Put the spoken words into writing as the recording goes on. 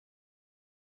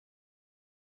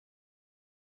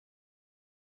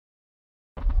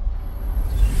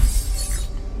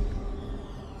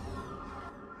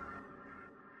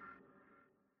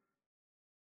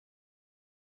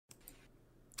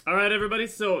All right, everybody.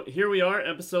 So here we are,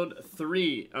 episode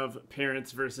 3 of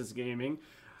Parents versus Gaming.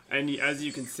 And as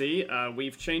you can see,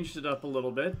 we've changed it up a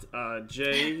little bit.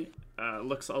 Jay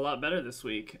looks a lot better this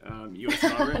week. U.S.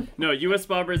 Bobber. No, U.S.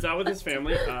 Bobber is out with his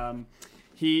family.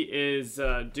 He is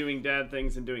doing dad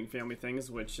things and doing family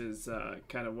things, which is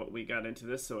kind of what we got into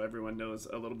this, so everyone knows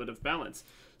a little bit of balance.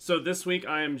 So this week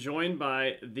I am joined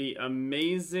by the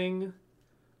amazing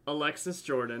Alexis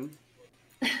Jordan.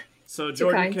 So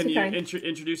Jordan, can you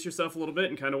introduce yourself a little bit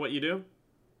and kind of what you do?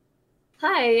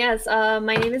 Hi, yes.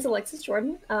 My name is Alexis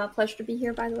Jordan. Pleasure to be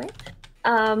here, by the way.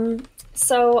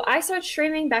 So I started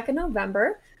streaming back in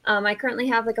November. I currently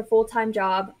have like a full-time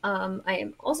job. I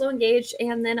am also engaged,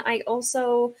 and then I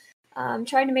also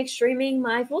trying to make streaming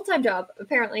my full-time job,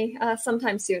 apparently,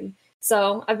 sometime soon.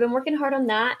 So I've been working hard on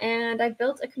that, and I've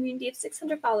built a community of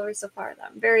 600 followers so far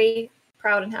that I'm very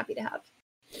proud and happy to have.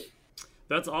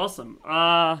 That's awesome.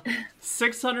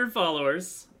 600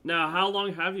 followers. Now, how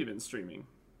long have you been streaming?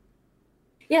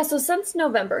 Yeah, so since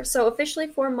November. So officially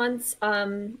 4 months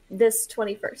this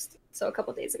 21st. So a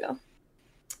couple days ago.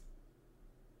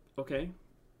 Okay.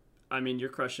 I mean, you're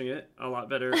crushing it. A lot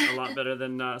better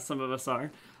than some of us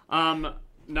are. Now,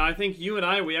 I think you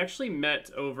and we actually met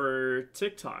over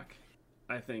TikTok,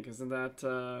 I think. Isn't that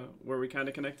where we kind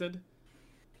of connected?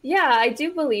 Yeah, I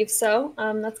do believe so.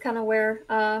 That's kind of where...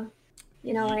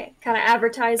 I kind of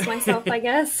advertise myself, I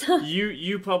guess.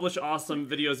 You publish awesome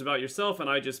videos about yourself, and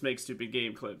I just make stupid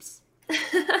game clips.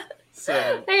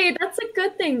 So hey, that's a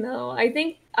good thing, though. I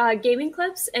think gaming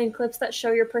clips and clips that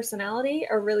show your personality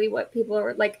are really what people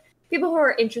are like. People who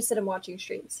are interested in watching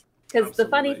streams. Because the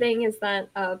funny thing is that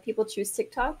people choose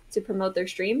TikTok to promote their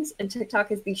streams, and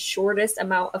TikTok is the shortest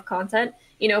amount of content.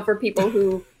 For people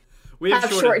who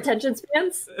have short attention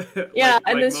spans. Yeah,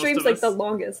 and the stream's like the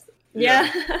longest.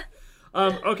 Yeah.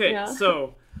 Okay, yeah.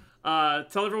 So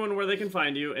tell everyone where they can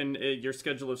find you and your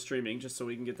schedule of streaming, just so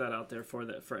we can get that out there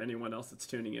for anyone else that's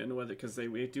tuning in. Because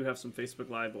we do have some Facebook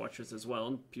Live watchers as well,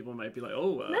 and people might be like,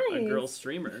 nice. A girl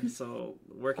streamer. So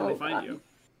where can they find you?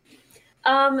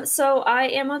 So I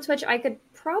am on Twitch. I could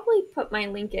probably put my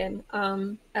link in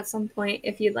at some point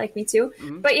if you'd like me to.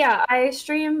 Mm-hmm. But yeah, I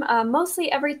stream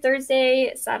mostly every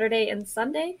Thursday, Saturday, and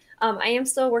Sunday. I am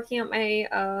still working on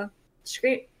my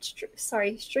stream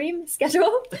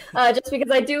schedule just because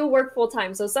I do work full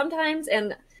time. So sometimes,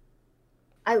 and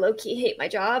I low-key hate my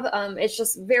job, it's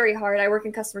just very hard. I work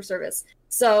in customer service,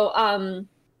 so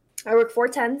I work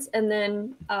 4/10s and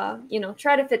then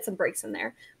try to fit some breaks in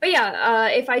there. But yeah,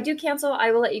 if I do cancel, I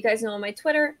will let you guys know on my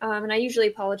Twitter, and I usually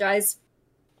apologize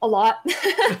a lot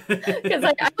because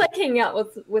I like hanging out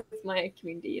with my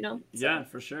community, So. Yeah,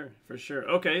 for sure.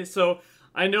 Okay, so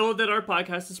I know that our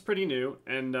podcast is pretty new,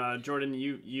 and Jordan,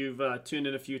 you've tuned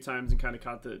in a few times and kind of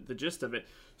caught the gist of it.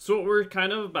 So what we're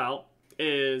kind of about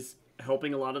is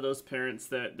helping a lot of those parents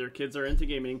that their kids are into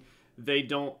gaming. They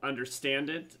don't understand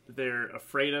it, they're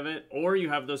afraid of it, or you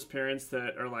have those parents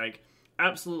that are like,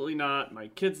 absolutely not, my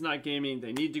kid's not gaming,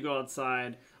 they need to go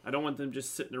outside, I don't want them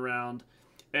just sitting around,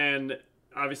 and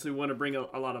obviously we want to bring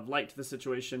a lot of light to the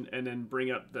situation, and then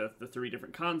bring up the 3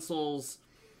 different consoles,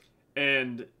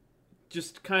 and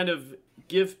just kind of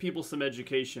give people some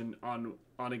education on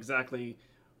exactly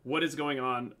what is going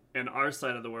on in our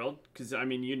side of the world. Because, I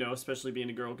mean, especially being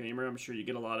a girl gamer, I'm sure you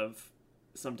get a lot of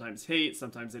sometimes hate,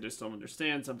 sometimes they just don't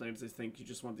understand, sometimes they think you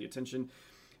just want the attention.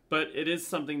 But it is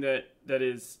something that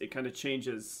it kind of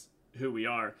changes who we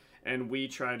are. And we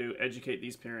try to educate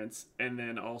these parents, and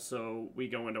then also we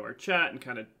go into our chat and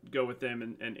kind of go with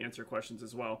them and answer questions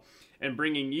as well. And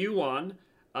bringing you on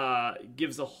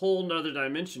gives a whole nother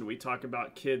dimension. We talk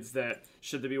about kids that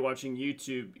should they be watching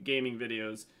YouTube gaming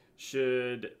videos?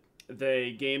 Should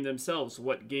they game themselves?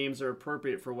 What games are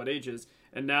appropriate for what ages?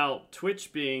 And now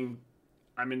Twitch being,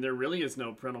 I mean, there really is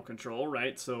no parental control,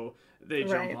 right? So they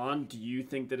jump on. Do you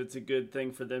think that it's a good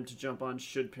thing for them to jump on?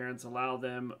 Should parents allow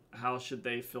them? How should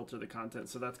they filter the content?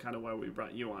 So that's kind of why we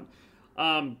brought you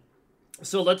on.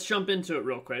 So let's jump into it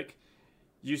real quick.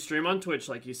 You stream on Twitch,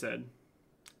 like you said.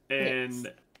 And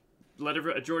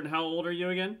yes. Jordan, how old are you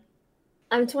again?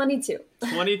 I'm 22.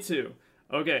 22.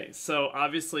 Okay, so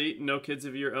obviously no kids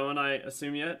of your own, I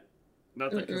assume yet?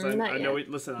 Not that, because I know,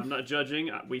 listen, I'm not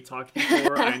judging. We talked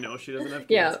before. I know she doesn't have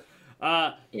kids.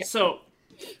 Yeah. So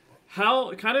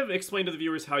how, kind of explain to the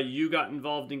viewers how you got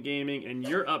involved in gaming and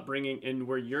your upbringing, and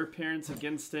were your parents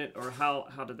against it, or how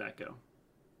did that go?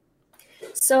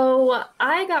 So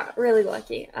I got really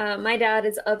lucky. My dad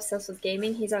is obsessed with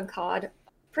gaming. He's on COD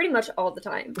pretty much all the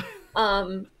time.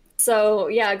 So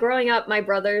yeah, growing up, my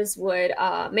brothers would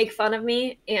make fun of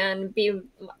me and be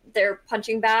their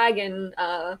punching bag in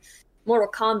Mortal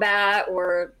Kombat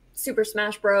or Super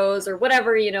Smash Bros. Or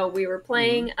whatever, we were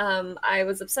playing. Mm-hmm. I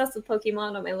was obsessed with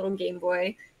Pokemon on my little Game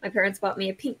Boy. My parents bought me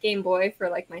a pink Game Boy for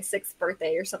like my 6th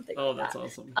birthday or something Oh, like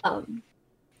that's that. awesome.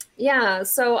 Yeah,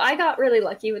 so I got really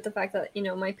lucky with the fact that,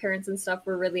 my parents and stuff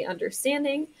were really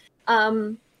understanding.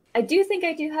 I do think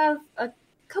I do have a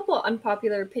couple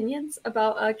unpopular opinions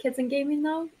about kids and gaming,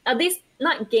 though. At least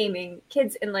not gaming,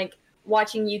 kids and like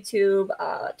watching YouTube,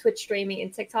 Twitch streaming,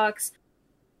 and TikToks.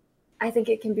 I think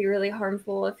it can be really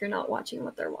harmful if you're not watching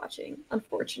what they're watching,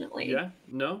 unfortunately. Yeah,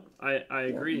 no, I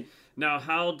agree. Yeah. Now,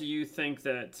 how do you think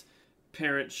that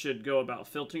parents should go about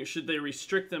filtering? Should they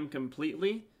restrict them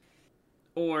completely?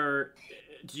 Or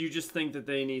do you just think that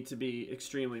they need to be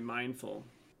extremely mindful?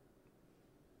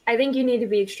 I think you need to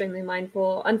be extremely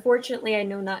mindful. Unfortunately, I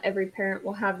know not every parent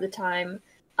will have the time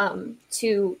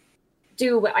to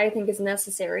do what I think is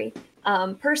necessary.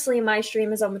 Personally, my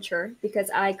stream is immature because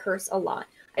I curse a lot.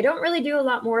 I don't really do a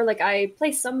lot more. Like, I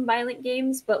play some violent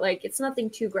games, but like it's nothing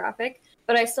too graphic.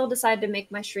 But I still decided to make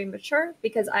my stream mature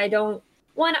because I don't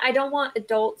want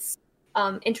adults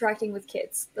interacting with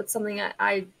kids. That's something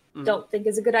I don't think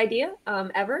is a good idea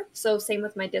ever. So same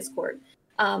with my Discord.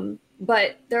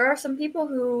 But there are some people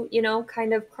who,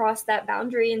 kind of cross that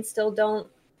boundary and still don't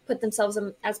put themselves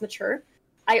as mature.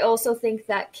 I also think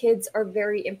that kids are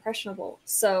very impressionable.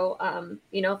 So,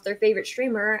 if their favorite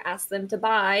streamer asks them to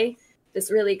buy this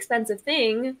really expensive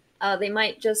thing, they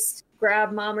might just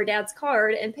grab mom or dad's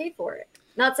card and pay for it.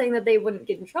 Not saying that they wouldn't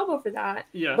get in trouble for that,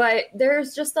 Yeah. but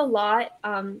there's just a lot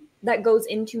that goes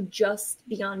into just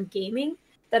beyond gaming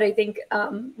that I think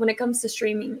when it comes to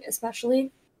streaming,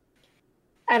 especially,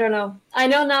 I don't know. I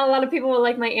know not a lot of people will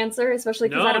like my answer, especially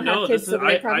because I don't have kids, so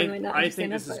they probably might not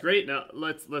understand I think this is great. Now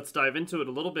let's dive into it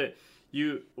a little bit.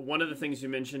 One of the things you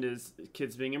mentioned is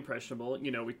kids being impressionable.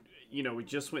 We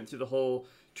just went through the whole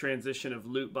transition of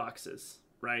loot boxes,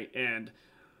 right? And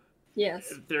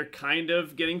yes, they're kind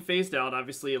of getting phased out.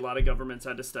 Obviously, a lot of governments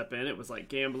had to step in. It was like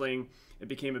gambling. It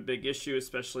became a big issue,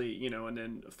 especially, and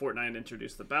then Fortnite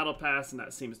introduced the Battle Pass, and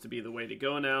that seems to be the way to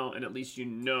go now. And at least you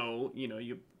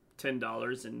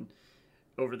 $10 and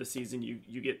over the season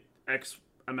you get X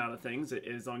amount of things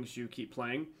as long as you keep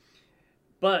playing.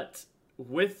 But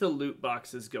with the loot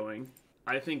boxes going,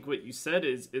 I think what you said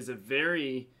is a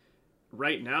very,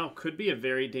 right now, could be a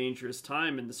very dangerous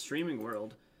time in the streaming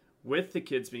world with the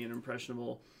kids being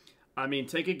impressionable. I mean,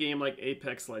 take a game like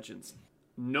Apex Legends.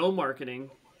 No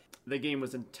marketing. The game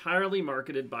was entirely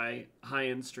marketed by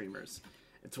high-end streamers.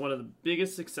 It's one of the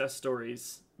biggest success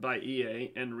stories by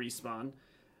EA and Respawn.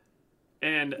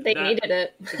 And they needed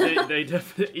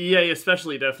it. EA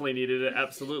especially definitely needed it,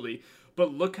 absolutely.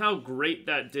 But look how great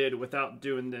that did without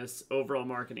doing this overall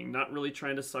marketing. Not really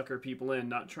trying to sucker people in,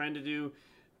 not trying to do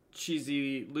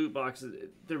cheesy loot boxes.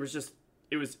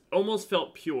 It was almost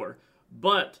felt pure.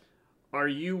 But are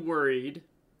you worried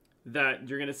that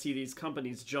you're going to see these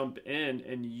companies jump in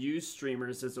and use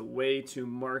streamers as a way to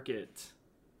market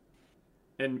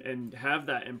and have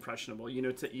that impressionable?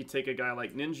 You take a guy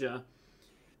like Ninja.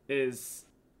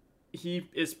 He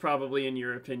is probably, in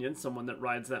your opinion, someone that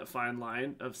rides that fine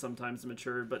line of sometimes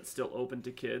mature but still open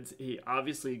to kids. He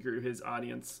obviously grew his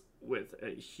audience with a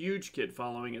huge kid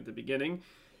following at the beginning.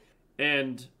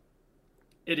 And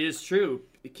it is true.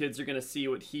 The kids are going to see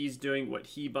what he's doing, what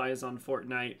he buys on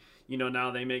Fortnite.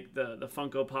 Now they make the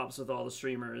Funko Pops with all the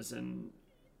streamers, and,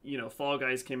 Fall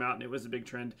Guys came out and it was a big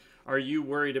trend. Are you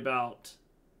worried about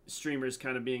streamers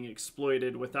kind of being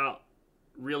exploited without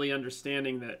really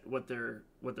understanding that what they're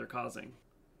causing?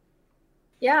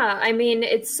 Yeah, I mean,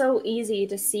 it's so easy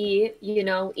to see,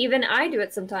 even I do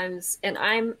it sometimes, and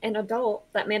I'm an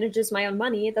adult that manages my own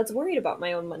money, that's worried about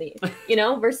my own money,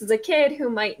 versus a kid who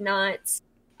might not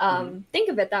think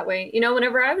of it that way.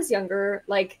 Whenever I was younger,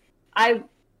 like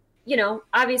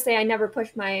obviously I never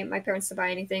pushed my parents to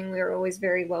buy anything. We were always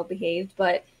very well behaved,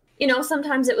 but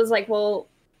sometimes it was like, well,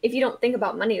 if you don't think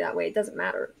about money that way, it doesn't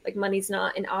matter. Like, money's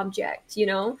not an object,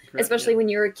 Correct, especially when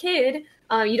you're a kid,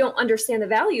 you don't understand the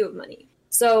value of money.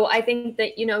 So I think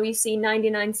that, you see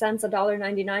 99 cents,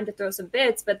 $1.99 to throw some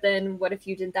bits, but then what if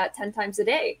you did that 10 times a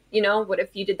day? What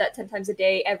if you did that 10 times a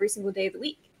day, every single day of the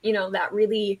week? That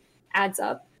really adds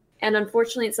up. And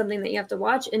unfortunately, it's something that you have to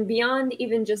watch. And beyond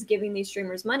even just giving these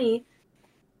streamers money,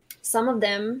 some of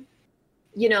them,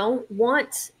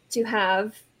 want to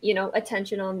have,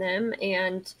 attention on them.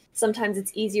 And sometimes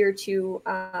it's easier to,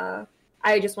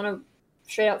 I just want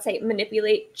to straight out say,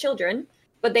 manipulate children,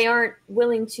 but they aren't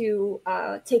willing to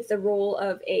take the role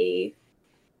of a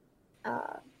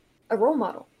role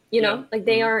model, like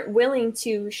they aren't willing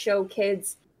to show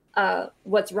kids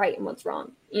what's right and what's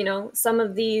wrong. You know, some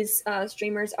of these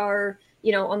streamers are,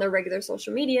 you know, on their regular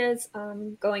social medias,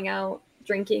 going out,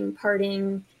 drinking,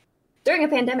 partying during a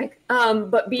pandemic.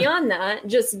 But beyond that,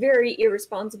 just very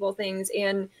irresponsible things.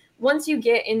 And once you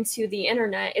get into the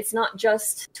internet, it's not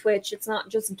just Twitch, it's not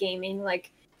just gaming.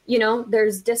 Like, you know,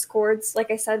 there's Discords, like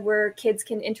I said, where kids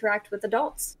can interact with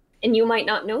adults. And you might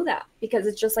not know that because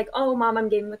it's just like, oh, mom, I'm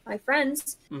gaming with my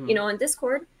friends, you know, on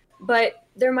Discord. But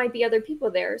there might be other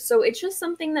people there. So it's just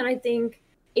something that I think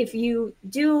if you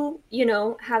do, you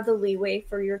know, have the leeway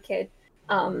for your kid,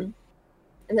 and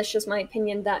that's just my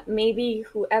opinion, that maybe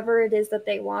whoever it is that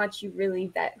they watch, you really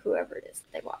vet whoever it is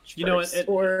that they watch you first.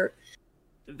 Or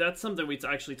that's something we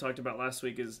actually talked about last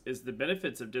week is the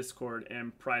benefits of Discord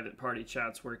and private party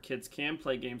chats where kids can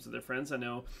play games with their friends. I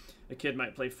know a kid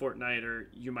might play Fortnite, or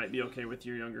you might be okay with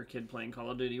your younger kid playing Call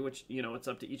of Duty, which, you know, it's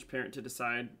up to each parent to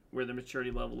decide where the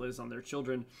maturity level is on their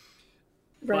children.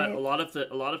 Right. But a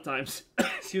lot of times,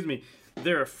 excuse me,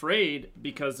 they're afraid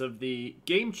because of the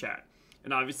game chat.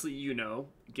 And obviously, you know,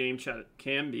 game chat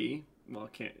can be,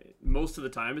 most of the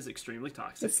time is extremely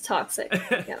toxic. It's toxic,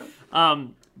 yeah.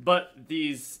 But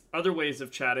these other ways of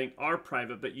chatting are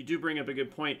private, but you do bring up a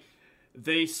good point.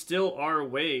 They still are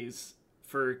ways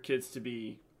for kids to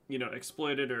be, you know,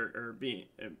 exploited or be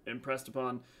impressed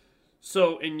upon.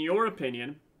 So in your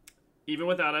opinion, even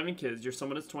without having kids, you're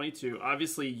someone that's 22.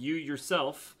 Obviously, you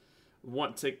yourself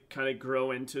want to kind of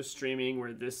grow into streaming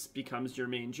where this becomes your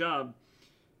main job.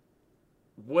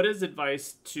 What is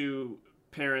advice to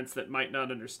parents that might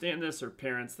not understand this, or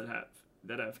parents that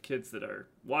have kids that are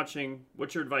watching?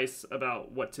 What's your advice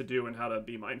about what to do and how to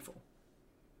be mindful?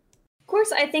 Of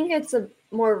course, I think it's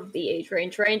more of the age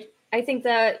range, right? I think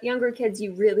that younger kids,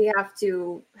 you really have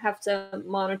to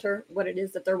monitor what it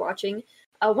is that they're watching.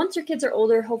 Once your kids are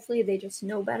older, hopefully they just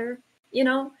know better, you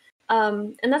know?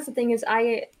 And that's the thing is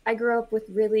I grew up with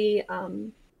really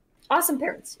awesome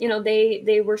parents. You know,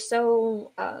 they were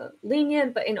so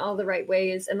lenient, but in all the right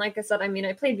ways. And like I said, I mean,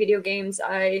 I played video games.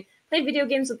 I played video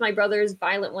games with my brothers,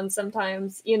 violent ones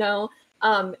sometimes, you know?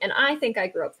 And I think I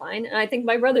grew up fine. And I think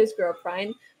my brothers grew up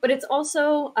fine. But it's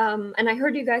also, and I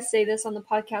heard you guys say this on the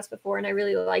podcast before, and I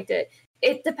really liked it.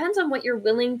 It depends on what you're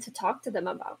willing to talk to them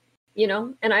about, you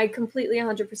know? And I completely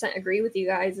 100% agree with you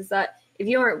guys, is that if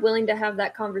you aren't willing to have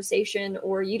that conversation,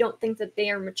 or you don't think that they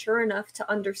are mature enough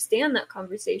to understand that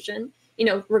conversation, you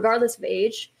know, regardless of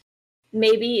age,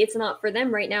 maybe it's not for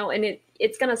them right now. And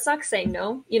it's going to suck saying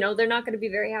no. You know, they're not going to be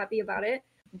very happy about it.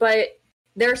 But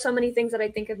there are so many things that I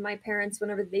think of my parents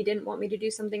whenever they didn't want me to do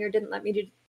something or didn't let me to,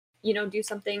 you know, do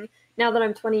something. Now that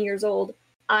I'm 20 years old,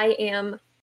 I am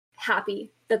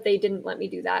happy that they didn't let me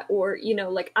do that. Or, you know,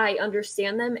 like, I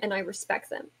understand them and I respect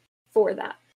them for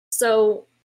that. So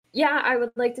yeah, I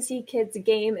would like to see kids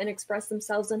game and express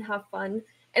themselves and have fun.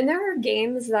 And there are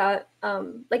games that,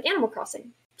 like Animal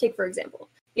Crossing, take for example.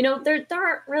 You know, there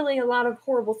aren't really a lot of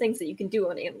horrible things that you can do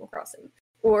on Animal Crossing.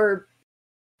 Or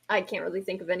I can't really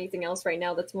think of anything else right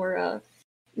now that's more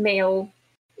male,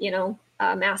 you know,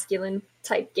 masculine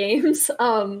type games.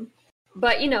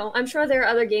 But, you know, I'm sure there are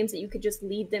other games that you could just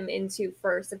lead them into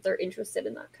first if they're interested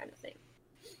in that kind of thing.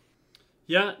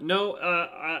 Yeah, no,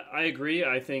 I agree.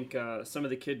 I think some of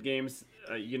the kid games,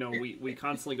 you know, we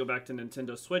constantly go back to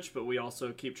Nintendo Switch, but we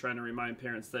also keep trying to remind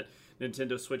parents that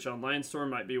Nintendo Switch Online Store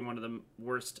might be one of the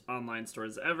worst online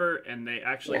stores ever, and they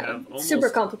actually have almost... Super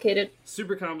complicated,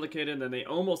 and then they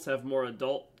almost have more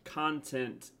adult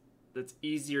content that's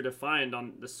easier to find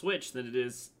on the Switch than it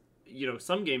is, you know,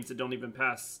 some games that don't even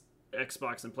pass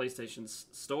Xbox and PlayStation's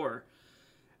store.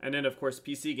 And then, of course,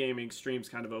 PC gaming streams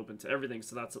kind of open to everything,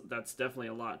 so that's definitely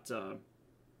a lot.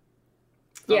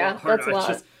 Yeah, harder. That's a lot.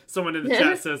 Just, someone in the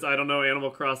chat says, "I don't know,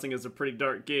 Animal Crossing is a pretty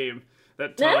dark game."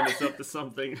 That Tom is up to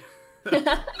something.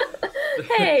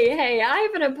 hey, I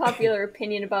have an unpopular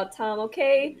opinion about Tom.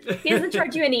 Okay, he doesn't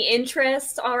charge you any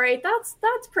interest. All right, that's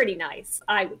pretty nice,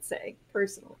 I would say,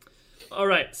 personally. All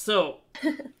right, so.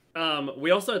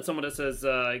 We also had someone that says,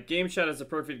 Game Chat is a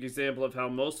perfect example of how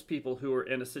most people who are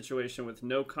in a situation with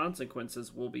no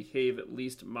consequences will behave at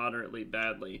least moderately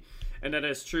badly. And that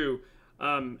is true.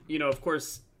 You know, of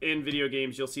course, in video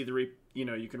games, you'll see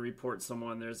you can report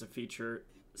someone. There's a feature,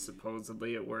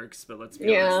 supposedly it works, but let's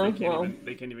be honest,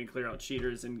 they can't even clear out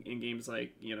cheaters in games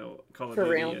like, you know, Call of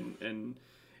Duty and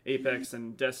Apex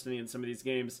and Destiny and some of these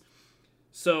games.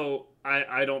 So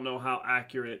I don't know how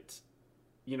accurate...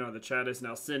 You know, the chat is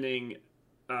now sending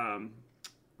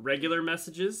regular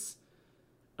messages.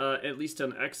 At least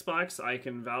on Xbox, I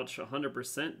can vouch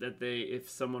 100% that if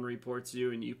someone reports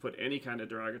you and you put any kind of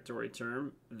derogatory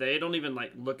term, they don't even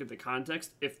look at the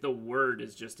context. If the word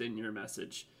is just in your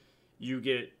message, you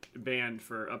get banned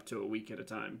for up to a week at a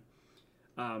time.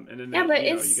 And then Yeah, but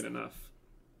you get enough.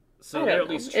 So I they're don't at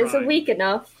know. least trying. Is a week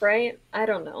enough, right? I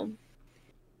don't know.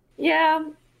 Yeah,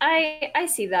 I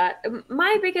see that.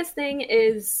 My biggest thing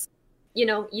is,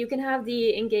 you can have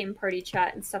the in-game party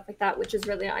chat and stuff like that, which is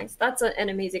really nice. That's an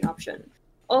amazing option.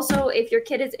 Also, if your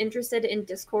kid is interested in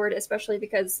Discord, especially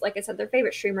because, like I said, their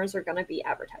favorite streamers are going to be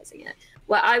advertising it.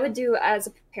 What I would do as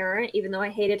a parent, even though I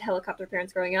hated helicopter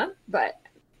parents growing up, but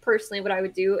personally what I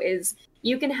would do is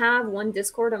you can have one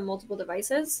Discord on multiple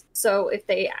devices. So if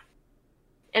they,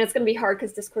 and it's going to be hard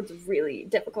because Discord's really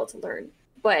difficult to learn,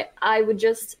 but I would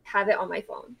just have it on my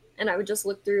phone and I would just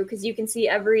look through because you can see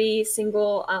every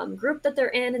single group that they're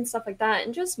in and stuff like that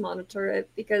and just monitor it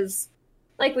because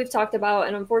like we've talked about,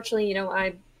 and unfortunately,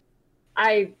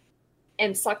 I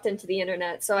am sucked into the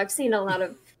internet, so I've seen a lot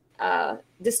of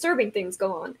disturbing things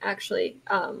go on actually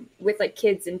with like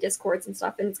kids and Discords and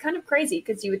stuff, and it's kind of crazy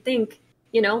because you would think,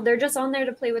 they're just on there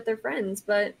to play with their friends,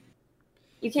 but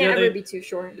you can't ever be too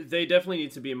sure. They definitely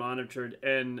need to be monitored,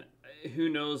 and who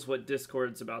knows what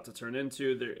Discord's about to turn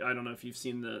into. I don't know if you've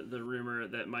seen the rumor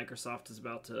that Microsoft is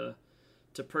about to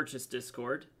purchase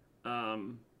Discord.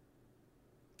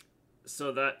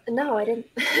 So that no, I didn't.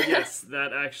 yes,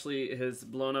 that actually has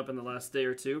blown up in the last day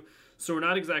or two. So we're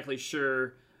not exactly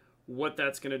sure what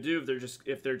that's going to do.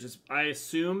 If they're just, I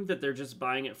assume that they're just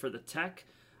buying it for the tech.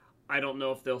 I don't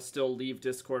know if they'll still leave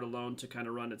Discord alone to kind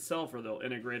of run itself, or they'll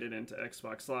integrate it into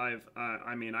Xbox Live.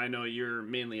 I mean, I know you're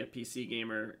mainly a PC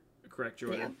gamer, correct,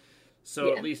 Jordan? Yeah.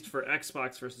 So at least for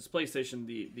Xbox versus PlayStation,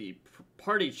 the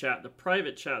party chat, the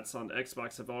private chats on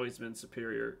Xbox have always been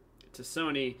superior to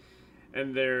Sony.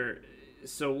 And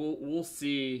so we'll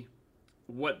see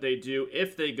what they do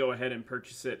if they go ahead and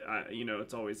purchase it.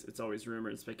 It's always rumor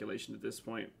and speculation at this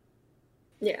point.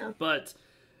 Yeah. But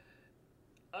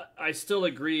I still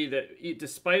agree that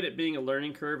despite it being a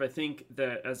learning curve, I think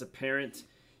that as a parent,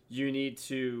 you need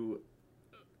to,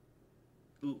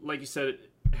 like you said,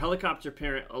 helicopter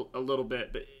parent a little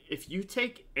bit. But if you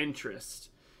take interest,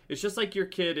 it's just like your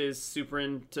kid is super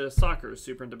into soccer,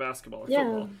 super into basketball or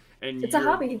football, and it's a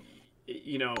hobby.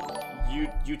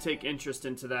 You take interest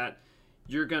into that,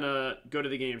 you're gonna go to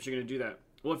the games, you're gonna do that.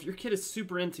 Well, if your kid is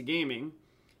super into gaming,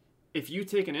 if you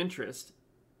take an interest,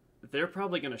 they're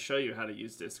probably gonna show you how to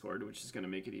use Discord, which is gonna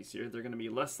make it easier. They're gonna be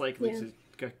less likely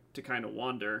to kind of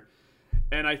wander.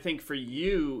 And I think for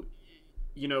you,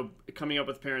 coming up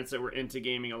with parents that were into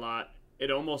gaming a lot,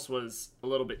 it almost was a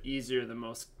little bit easier than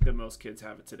most kids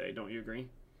have it today. Don't you agree?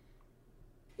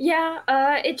 Yeah,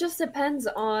 it just depends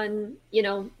on,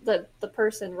 the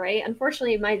person, right?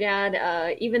 Unfortunately, my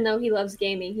dad, even though he loves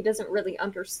gaming, he doesn't really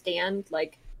understand,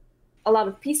 like, a lot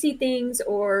of PC things,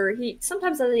 or he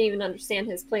sometimes doesn't even understand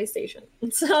his PlayStation.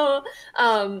 So,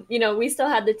 we still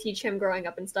had to teach him growing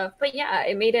up and stuff. But yeah,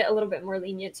 it made it a little bit more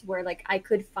lenient to where, like, I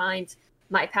could find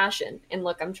my passion. And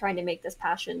look, I'm trying to make this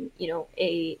passion,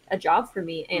 a job for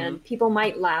me. And people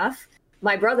might laugh.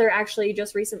 My brother actually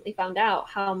just recently found out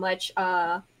how much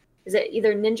is it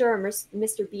either Ninja or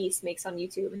Mr. Beast makes on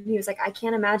YouTube. And he was like, I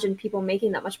can't imagine people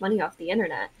making that much money off the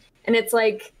internet. And it's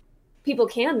like, people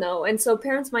can though. And so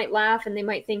parents might laugh and they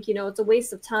might think, it's a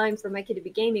waste of time for my kid to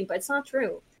be gaming, but it's not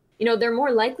true. They're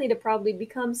more likely to probably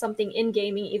become something in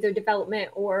gaming, either development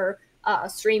or a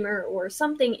streamer or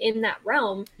something in that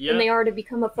realm than they are to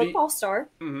become a football star.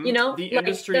 The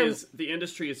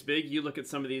industry is big. You look at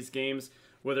some of these games,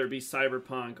 whether it be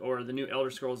Cyberpunk or the new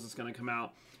Elder Scrolls that's going to come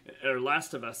out, or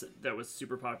Last of Us that was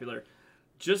super popular.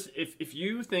 Just if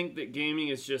you think that gaming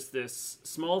is just this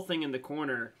small thing in the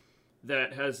corner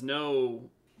that has no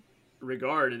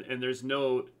regard and there's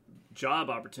no job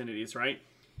opportunities, right?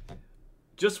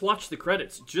 Just watch the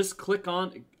credits. Just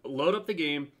load up the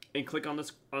game and click on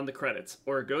the credits,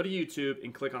 or go to YouTube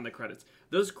and click on the credits.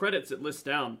 Those credits that list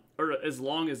down are as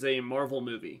long as a Marvel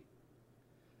movie.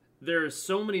 There are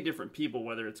so many different people,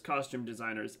 whether it's costume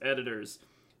designers, editors,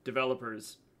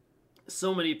 developers,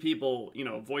 so many people,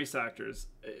 voice actors.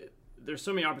 There's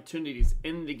so many opportunities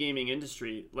in the gaming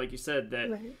industry, like you said, that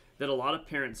a lot of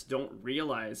parents don't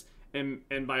realize. And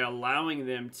by allowing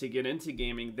them to get into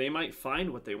gaming, they might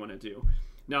find what they want to do.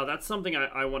 Now, that's something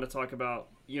I want to talk about.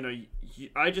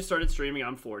 I just started streaming.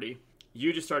 I'm 40.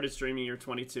 You just started streaming. You're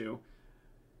 22.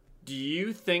 Do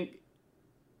you think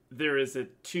there is a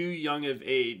too young of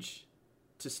age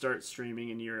to start streaming,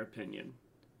 in your opinion?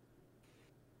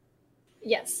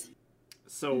 Yes.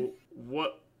 So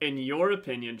what, in your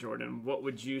opinion, Jordan, what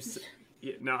would you say?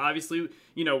 Now, obviously,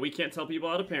 we can't tell people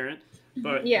how to parent,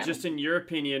 but just in your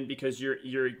opinion, because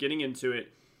you're getting into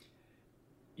it,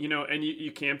 and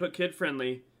you can put kid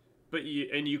friendly, but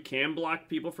you can block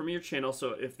people from your channel. So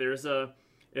if there's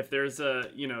if there's a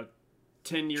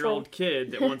 10-year-old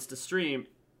kid that wants to stream,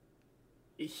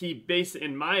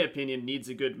 in my opinion, needs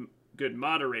a good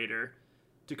moderator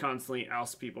to constantly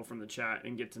oust people from the chat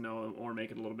and get to know them or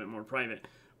make it a little bit more private.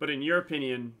 But in your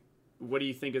opinion, what do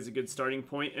you think is a good starting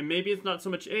point? And maybe it's not so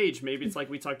much age. Maybe it's like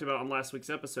we talked about on last week's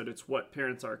episode. It's what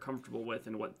parents are comfortable with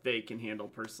and what they can handle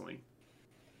personally.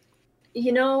 I'm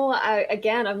going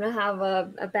to have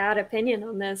a bad opinion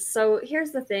on this. So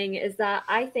here's the thing is that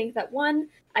I think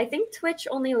Twitch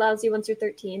only allows you once you're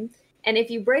 13. And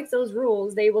if you break those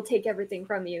rules, they will take everything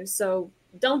from you. So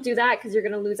don't do that because you're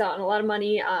going to lose out on a lot of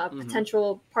money,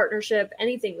 potential partnership,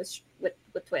 anything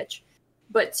with Twitch.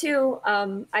 But two,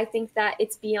 I think that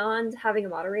it's beyond having a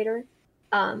moderator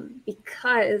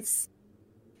because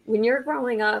when you're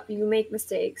growing up, you make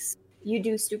mistakes, you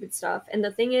do stupid stuff. And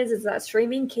the thing is that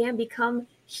streaming can become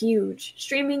huge.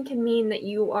 Streaming can mean that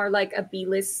you are like a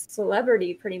B-list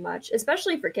celebrity pretty much,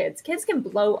 especially for kids. Kids can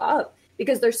blow up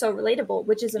because they're so relatable,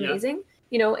 which is amazing.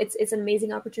 Yeah. It's an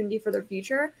amazing opportunity for their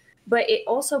future, but it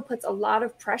also puts a lot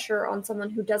of pressure on someone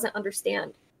who doesn't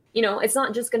understand. It's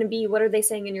not just going to be what are they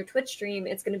saying in your Twitch stream.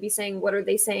 It's going to be saying what are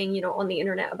they saying, on the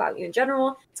internet about you in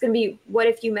general. It's going to be what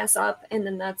if you mess up, and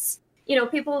then that's,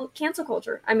 people cancel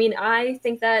culture. I mean, I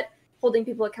think that holding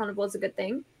people accountable is a good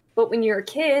thing, but when you're a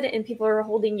kid and people are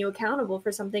holding you accountable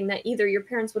for something that either your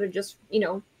parents would have just,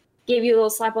 gave you a little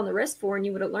slap on the wrist for and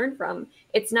you would have learned from,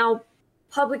 it's now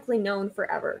publicly known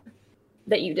forever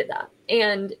that you did that.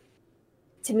 And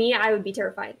to me, I would be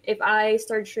terrified. If I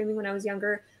started streaming when I was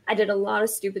younger, I did a lot of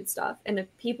stupid stuff. And if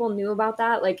people knew about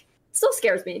that, like, it still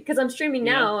scares me because I'm streaming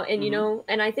now and,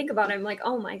 and I think about it, I'm like,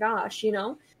 oh my gosh,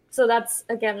 So that's,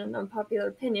 again, an unpopular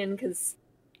opinion because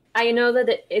I know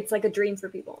that it's like a dream for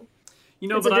people.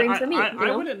 It's but a dream for me,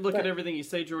 I wouldn't look at everything you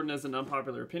say, Jordan, as an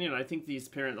unpopular opinion. I think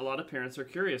a lot of parents are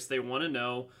curious. They want to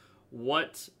know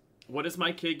what is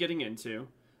my kid getting into?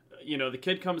 The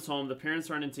kid comes home, the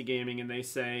parents aren't into gaming, and they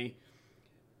say,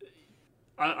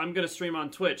 I'm going to stream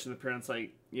on Twitch. And the parent's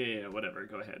like, yeah, whatever,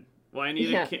 go ahead. Well, I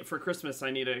need for Christmas,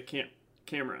 I need a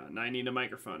camera, and I need a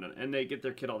microphone. And they get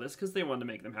their kid all this because they want to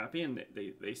make them happy, and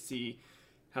they see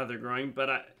how they're growing. But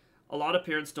a lot of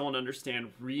parents don't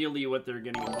understand really what they're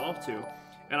getting involved to.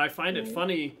 And I find it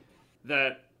funny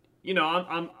that,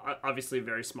 I'm obviously a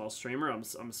very small streamer.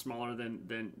 I'm smaller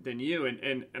than you.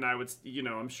 And I would,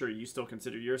 I'm sure you still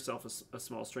consider yourself a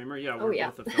small streamer. Yeah, we're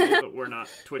both affiliates, but we're not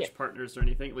Twitch partners or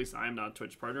anything. At least I'm not a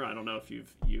Twitch partner. I don't know if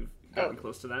you've gotten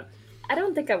close to that. I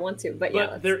don't think I want to, but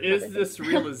yeah. There is this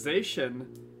realization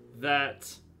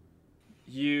that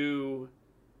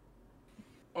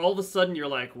all of a sudden you're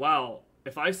like, wow,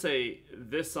 if I say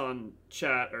this on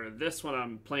chat or this when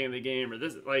I'm playing the game or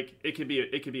this, like, it could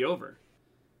be over.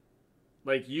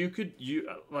 Like you could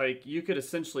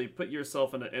essentially put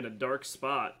yourself in a dark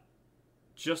spot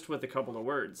just with a couple of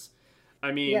words.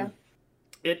 I mean,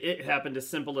 it happened as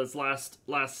simple as last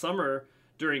summer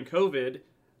during COVID.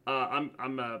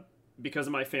 I'm because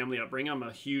of my family upbringing, I'm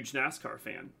a huge NASCAR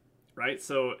fan, right?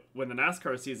 So when the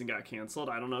NASCAR season got canceled,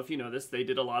 I don't know if you know this, they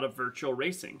did a lot of virtual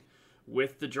racing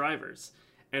with the drivers.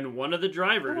 And one of the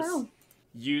drivers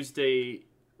used a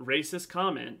racist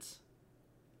comment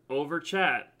over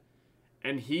chat,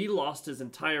 and he lost his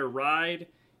entire ride.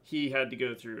 He had to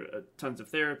go through tons of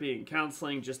therapy and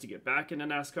counseling just to get back into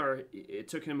NASCAR. It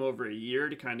took him over a year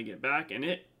to kind of get back, and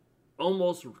it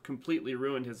almost completely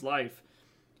ruined his life.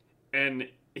 And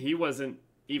he wasn't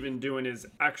even doing his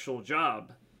actual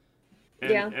job.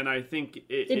 And I think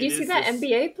Did you see that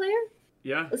NBA player?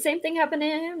 Yeah. The same thing happened to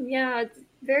him. Yeah, it's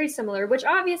very similar, which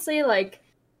obviously, like,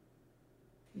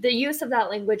 the use of that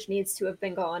language needs to have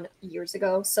been gone years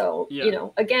ago. So,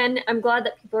 again, I'm glad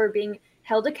that people are being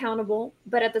held accountable.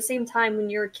 But at the same time, when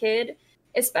you're a kid,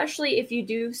 especially if you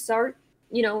do start,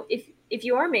 if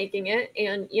you are making it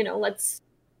and,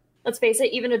 let's face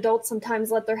it, even adults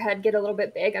sometimes let their head get a little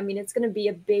bit big. I mean, it's going to be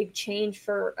a big change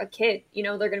for a kid.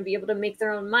 They're going to be able to make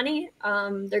their own money.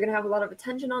 They're going to have a lot of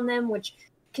attention on them, which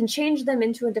can change them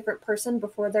into a different person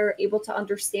before they're able to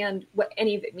understand what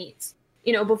any of it means.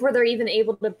 Before they're even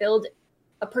able to build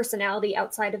a personality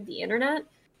outside of the internet,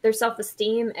 their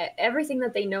self-esteem, everything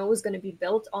that they know is going to be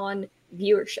built on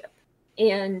viewership.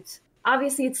 And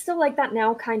obviously it's still like that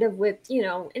now, kind of with,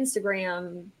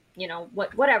 Instagram,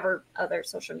 whatever other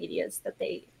social medias that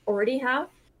they already have.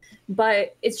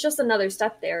 But it's just another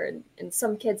step there. And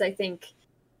some kids, I think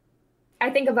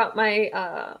about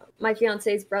my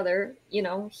fiance's brother,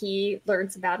 he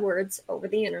learned some bad words over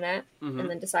the internet and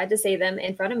then decided to say them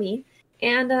in front of me.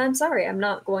 And I'm sorry, I'm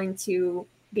not going to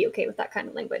be okay with that kind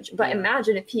of language. But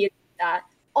imagine if he had did that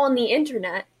on the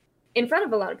internet in front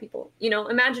of a lot of people.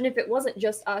 Imagine if it wasn't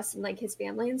just us and like his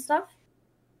family and stuff.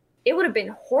 it would have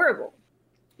been horrible.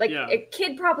 Like Yeah. a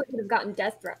kid probably would have gotten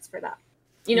death threats for that.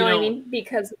 You know what I mean?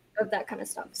 Because of that kind of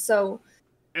stuff. So,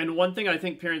 and one thing I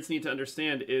think parents need to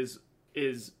understand is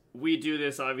we do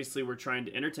this, obviously we're trying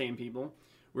to entertain people.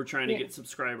 We're trying to get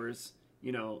subscribers,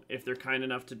 you know, if they're kind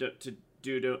enough to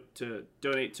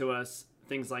donate to us,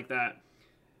 things like that.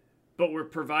 But we're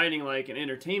providing like an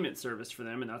entertainment service for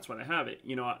them, and that's why I have it.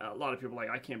 You know, a lot of people are like,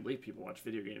 I can't believe people watch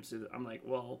video games. I'm like,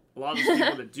 well, a lot of those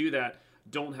people that do that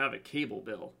don't have a cable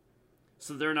bill.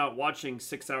 So they're not watching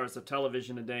 6 hours of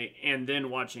television a day and then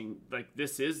watching, like,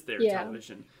 this is their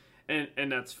television.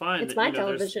 And that's fine. It's my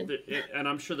television. And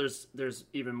I'm sure there's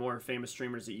even more famous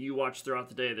streamers that you watch throughout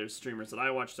the day. There's streamers that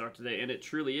I watch throughout the day, and it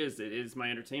truly is. It is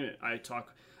my entertainment. I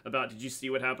talk about, did you see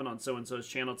what happened on so-and-so's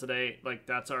channel today? Like,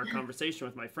 that's our conversation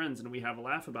with my friends, and we have a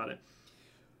laugh about it.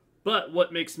 But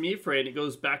what makes me afraid, it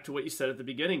goes back to what you said at the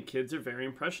beginning, kids are very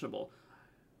impressionable.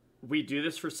 We do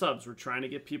this for subs. We're trying to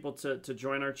get people to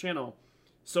join our channel.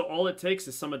 So all it takes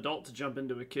is some adult to jump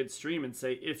into a kid's stream and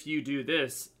say, if you do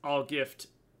this, I'll gift,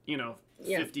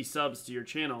 50 subs to your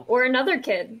channel. Or another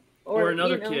kid. Or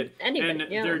another kid.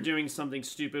 Anybody, and they're doing something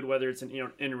stupid, whether it's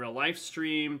in real life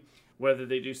stream, whether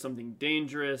they do something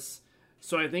dangerous.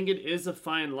 So I think it is a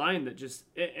fine line that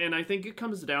and I think it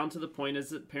comes down to the point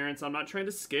is that parents, I'm not trying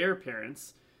to scare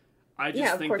parents. I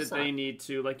just think that they need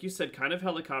to, like you said, kind of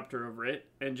helicopter over it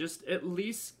and just at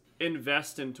least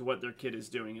invest into what their kid is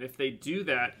doing. And if they do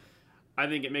that, I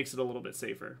think it makes it a little bit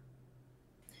safer.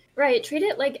 Right. Treat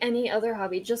it like any other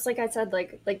hobby. Just like I said,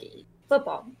 like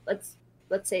football. Let's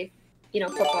say,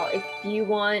 football. If you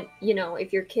want,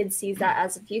 if your kid sees that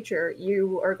as a future,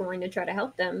 you are going to try to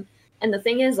help them. And the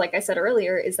thing is, like I said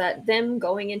earlier, is that them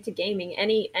going into gaming,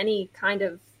 any kind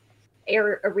of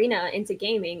arena into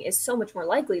gaming is so much more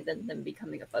likely than them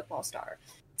becoming a football star.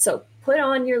 So put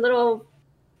on your little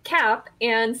cap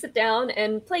and sit down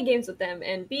and play games with them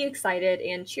and be excited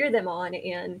and cheer them on.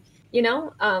 And,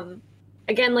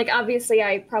 again, like, obviously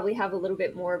I probably have a little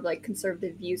bit more of like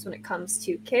conservative views when it comes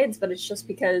to kids, but it's just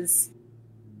because,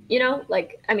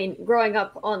 growing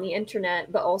up on the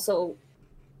internet, but also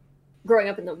growing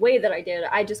up in the way that I did,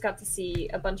 I just got to see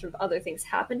a bunch of other things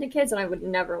happen to kids, and I would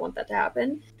never want that to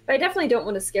happen. But I definitely don't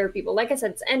want to scare people. Like I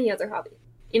said, it's any other hobby.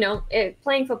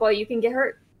 Playing football, you can get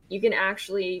hurt. You can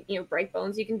actually, break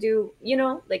bones. You can do, you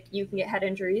can get head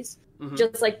injuries. Mm-hmm.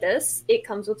 Just like this, it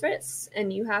comes with risks,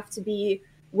 and you have to be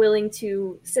willing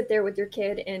to sit there with your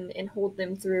kid and hold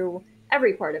them through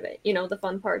every part of it, the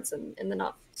fun parts and the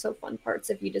not so fun parts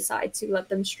if you decide to let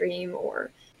them stream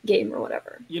or game or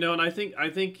whatever. And I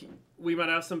think we might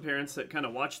have some parents that kind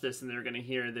of watch this and they're going to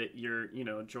hear that you're,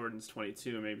 Jordan's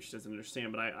 22 and maybe she doesn't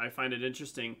understand, but I find it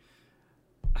interesting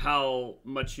how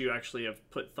much you actually have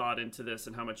put thought into this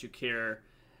and how much you care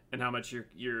and how much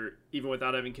you're even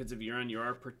without having kids of your own, you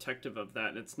are protective of that.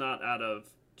 And it's not out of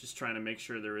just trying to make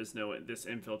sure there is no this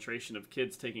infiltration of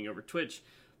kids taking over Twitch,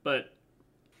 but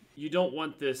you don't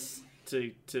want this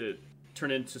to turn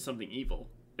into something evil,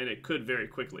 and it could very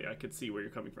quickly. I could see where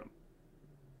you're coming from.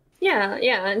 Yeah,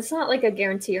 and it's not like a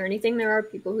guarantee or anything. There are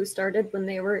people who started when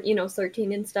they were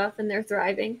 13 and stuff, and they're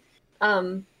thriving.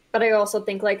 But I also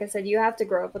think, like I said, you have to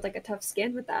grow up with like a tough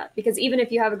skin with that, because even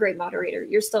if you have a great moderator,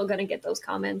 you're still going to get those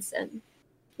comments, and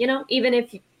even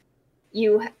if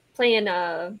you play in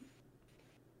a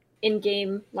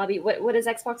in-game lobby. What is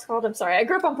Xbox called? I'm sorry. I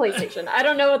grew up on PlayStation. I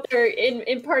don't know what they're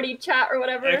in party chat or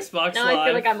whatever. Xbox now Live, I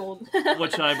feel like I'm old.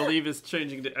 Which I believe is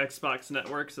changing to Xbox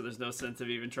Network, so there's no sense of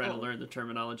even trying to learn the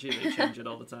terminology. They change it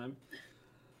all the time.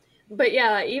 But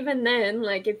yeah, even then,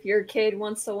 like if your kid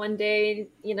wants to one day,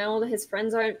 his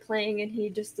friends aren't playing and he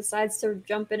just decides to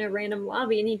jump in a random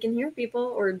lobby and he can hear people,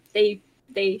 or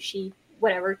she,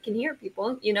 whatever, can hear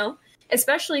people,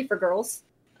 especially for girls.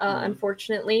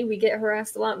 Unfortunately, we get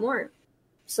harassed a lot more.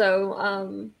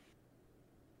 So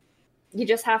you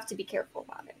just have to be careful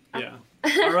about it. Yeah.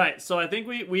 All right. So I think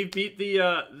we beat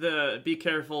the be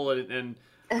careful, and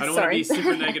I don't want to be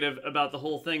super negative about the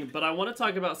whole thing, but I want to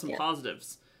talk about some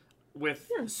positives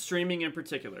with streaming in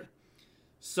particular.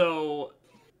 So,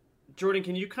 Jordan,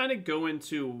 can you kind of go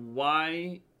into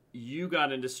why you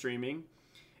got into streaming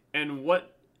and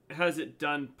what has it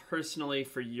done personally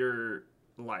for your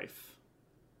life?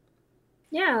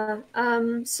 Yeah,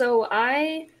 so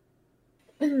I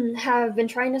have been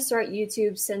trying to start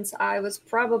YouTube since I was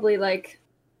probably like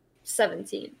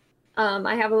 17.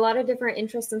 I have a lot of different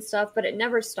interests and stuff, but it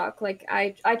never stuck. Like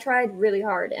I tried really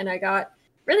hard and I got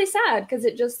really sad because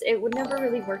it would never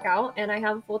really work out. And I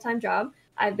have a full-time job.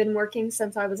 I've been working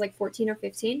since I was like 14 or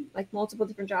 15, like multiple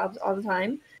different jobs all the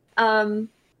time.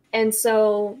 And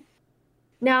so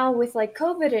now with like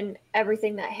COVID and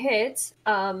everything that hit,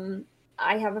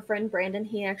 I have a friend, Brandon.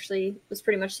 He actually was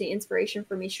pretty much the inspiration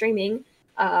for me streaming.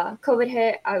 COVID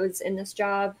hit. I was in this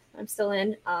job I'm still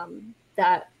in,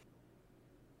 that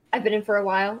I've been in for a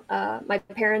while. My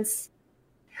parents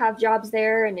have jobs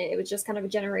there, and it was just kind of a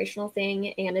generational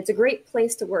thing. And it's a great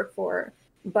place to work for.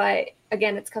 But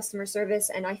again, it's customer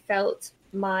service, and I felt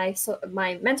my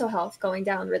mental health going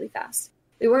down really fast.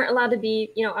 We weren't allowed to be,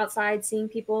 outside seeing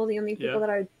people. The only people that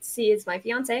I would see is my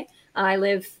fiance. I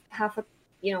live half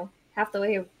the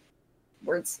way of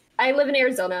words. I live in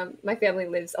Arizona. My family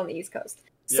lives on the East Coast.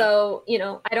 Yeah. So,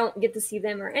 I don't get to see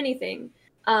them or anything.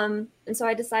 And so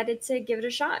I decided to give it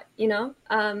a shot,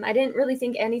 I didn't really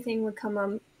think anything would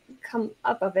come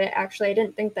up of it. Actually, I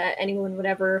didn't think that anyone would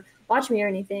ever watch me or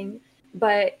anything,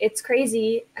 but it's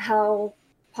crazy how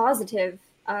positive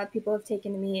people have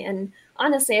taken to me. And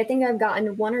honestly, I think I've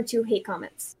gotten 1 or 2 hate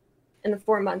comments in the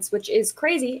 4 months, which is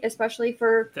crazy, especially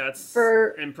for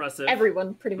impressive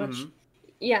everyone, pretty much. Mm-hmm.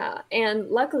 Yeah. And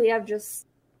luckily I've just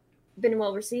been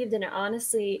well received, and it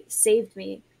honestly saved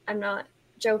me. I'm not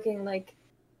joking. Like,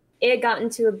 it had gotten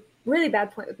to a really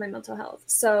bad point with my mental health.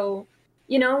 So,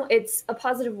 it's a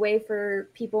positive way for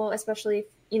people, especially if,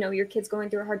 your kid's going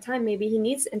through a hard time. Maybe he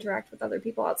needs to interact with other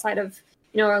people outside of,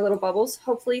 our little bubbles.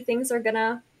 Hopefully things are going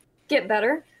to get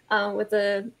better with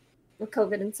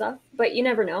COVID and stuff, but you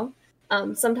never know.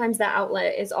 Sometimes that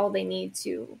outlet is all they need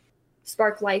to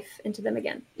spark life into them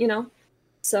again,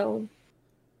 So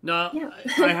no, yeah.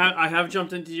 I have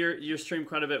jumped into your stream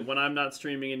quite a bit. When I'm not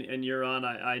streaming and you're on,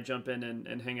 I jump in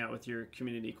and hang out with your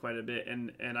community quite a bit.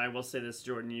 And I will say this,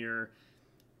 Jordan,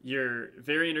 you're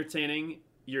very entertaining.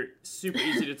 You're super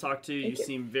easy to talk to. You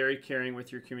seem very caring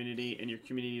with your community, and your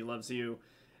community loves you,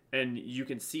 and you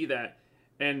can see that.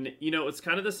 And, it's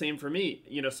kind of the same for me.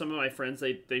 Some of my friends,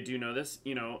 they do know this.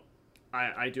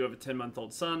 I do have a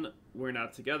 10-month-old son. We're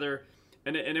not together.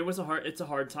 And it's a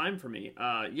hard time for me.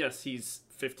 Yes, he's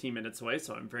 15 minutes away,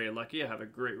 so I'm very lucky. I have a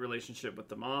great relationship with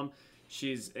the mom.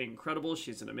 She's incredible.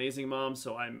 She's an amazing mom.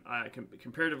 So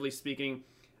comparatively speaking,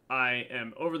 I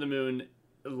am over the moon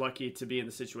lucky to be in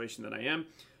the situation that I am.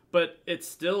 But it's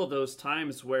still those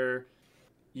times where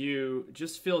you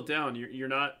just feel down. You're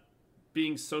not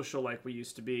being social like we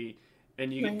used to be,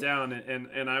 and you get down.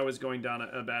 And I was going down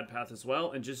a bad path as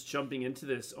well. And just jumping into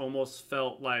this almost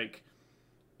felt like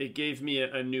it gave me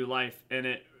a new life, and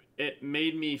it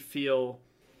made me feel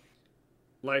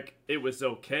like it was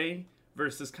okay,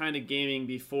 versus kind of gaming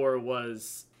before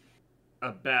was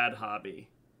a bad hobby.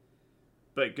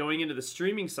 But going into the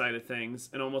streaming side of things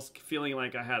and almost feeling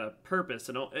like I had a purpose,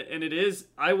 and it is,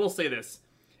 I will say this,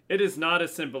 it is not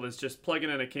as simple as just plugging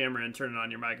in a camera and turning on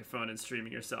your microphone and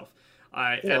streaming yourself.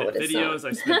 I edit videos.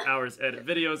 I spend hours edit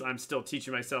videos. I'm still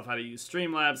teaching myself how to use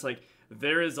Streamlabs. Like,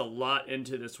 there is a lot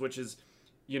into this, which is,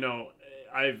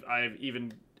 I've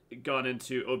even gone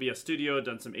into OBS Studio,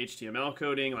 done some HTML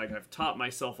coding. Like, I've taught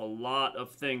myself a lot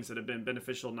of things that have been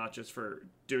beneficial, not just for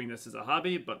doing this as a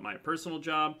hobby, but my personal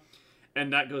job.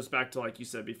 And that goes back to, like you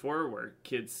said before, where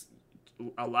kids,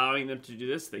 allowing them to do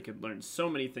this, they could learn so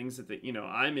many things that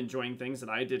I'm enjoying things that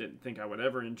I didn't think I would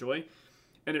ever enjoy.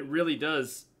 And it really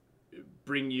does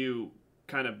bring you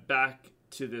kind of back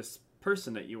to this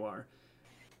person that you are.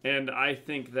 And I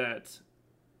think that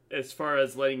as far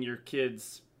as letting your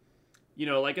kids,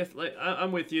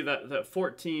 I'm with you, that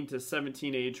 14 to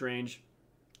 17 age range,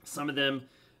 some of them,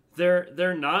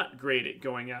 they're not great at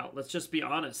going out. Let's just be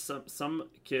honest. Some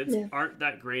kids aren't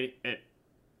that great at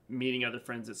meeting other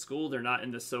friends at school. They're not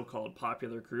in the so-called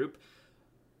popular group.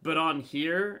 But on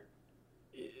here,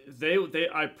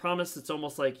 I promise, it's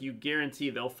almost like you guarantee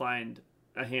they'll find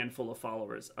a handful of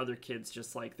followers, other kids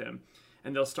just like them,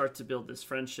 and they'll start to build this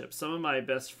friendship. Some of my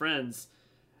best friends,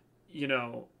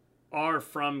 are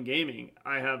from gaming.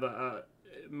 I have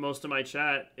most of my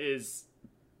chat is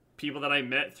people that I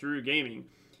met through gaming.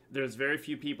 There's very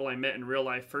few people I met in real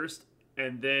life first,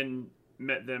 and then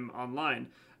met them online.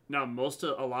 Now,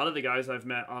 a lot of the guys I've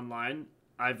met online,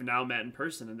 I've now met in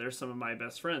person, and they're some of my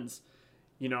best friends.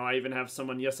 I even have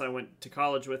someone, yes, I went to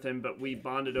college with him, but we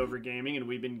bonded over gaming, and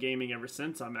we've been gaming ever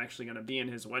since. I'm actually going to be in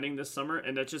his wedding this summer,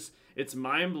 and it's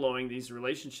mind-blowing, these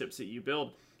relationships that you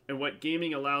build. And what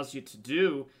gaming allows you to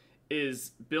do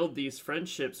is build these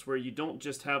friendships where you don't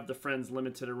just have the friends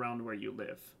limited around where you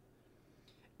live.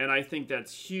 And I think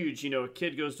that's huge. A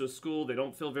kid goes to a school, they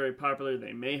don't feel very popular,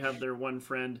 they may have their one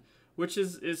friend, which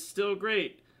is still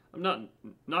great. I'm not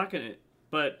knocking it.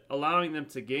 But allowing them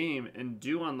to game and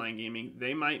do online gaming,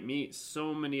 they might meet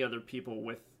so many other people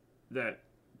that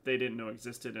they didn't know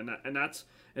existed. And that's,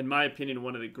 in my opinion,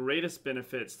 one of the greatest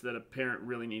benefits that a parent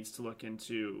really needs to look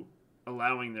into,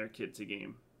 allowing their kid to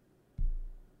game.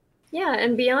 Yeah,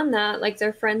 and beyond that, like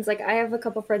their friends, like I have a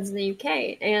couple friends in the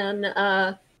UK,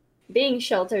 and being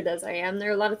sheltered as I am, there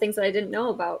are a lot of things that I didn't know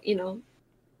about,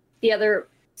 the other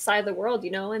side of the world,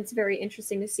 and it's very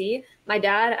interesting to see. My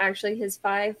dad, actually, his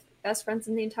five best friends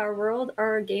in the entire world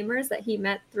are gamers that he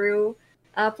met through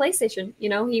PlayStation.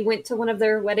 He went to one of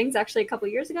their weddings actually a couple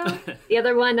years ago. The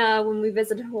other one, when we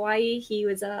visited Hawaii, he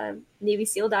was a Navy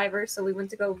SEAL diver, so we went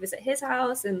to go visit his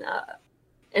house and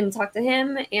talk to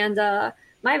him. And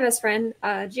my best friend,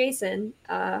 Jason,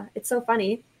 it's so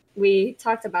funny. We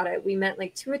talked about it. We met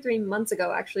like 2 or 3 months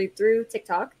ago, actually, through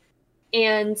TikTok,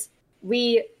 and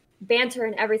we banter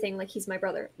and everything like he's my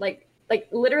brother. Like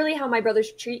literally, how my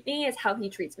brothers treat me is how he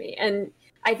treats me. And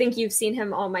I think you've seen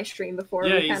him on my stream before.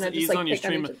 Yeah, we kind of he's just like on your pick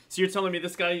on stream. each other. So you're telling me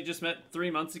this guy you just met 3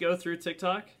 months ago through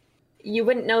TikTok? You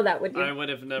wouldn't know that, would you? I would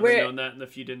have never known that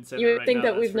if you didn't say that You would right think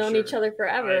now, that we've known each other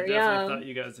forever. I definitely thought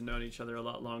you guys had known each other a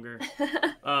lot longer.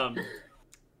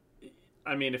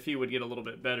 I mean, if he would get a little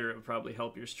bit better, it would probably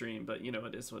help your stream, but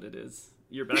it is what it is.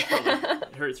 Your back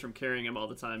probably hurts from carrying him all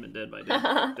the time in Dead by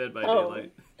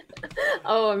Daylight.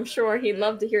 Oh, I'm sure he'd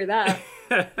love to hear that.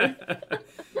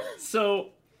 So,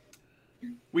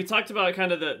 we talked about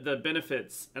kind of the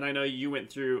benefits, and I know you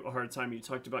went through a hard time. You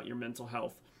talked about your mental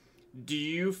health. Do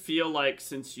you feel like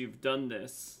since you've done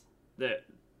this, that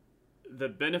the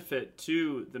benefit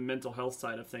to the mental health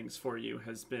side of things for you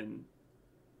has been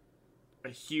a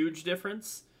huge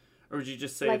difference? Or would you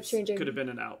just say it could have been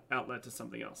an outlet to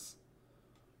something else?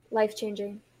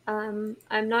 Life-changing. I'm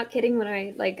not kidding when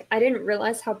I didn't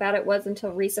realize how bad it was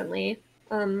until recently.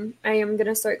 I am going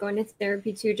to start going to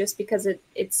therapy too, just because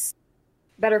it's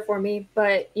better for me.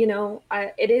 But,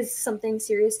 it is something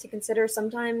serious to consider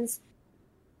sometimes.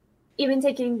 Even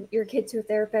taking your kid to a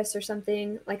therapist or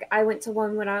something, like I went to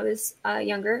one when I was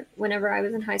younger, whenever I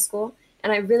was in high school,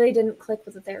 and I really didn't click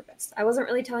with the therapist. I wasn't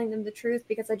really telling them the truth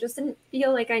because I just didn't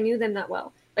feel like I knew them that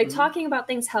well. Like talking about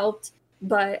things helped,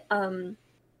 but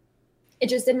it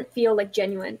just didn't feel like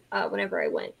genuine whenever I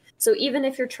went. So even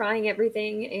if you're trying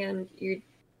everything and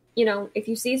if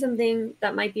you see something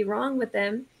that might be wrong with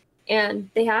them and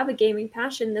they have a gaming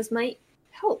passion, this might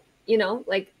help,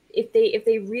 like if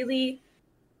they really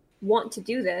want to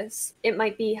do this, it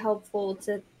might be helpful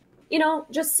to,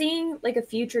 just seeing like a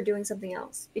future doing something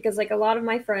else. Because like a lot of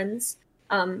my friends,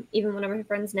 even one of my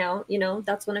friends now,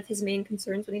 that's one of his main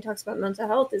concerns when he talks about mental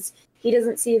health is he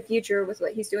doesn't see a future with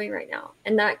what he's doing right now.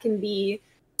 And that can be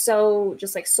so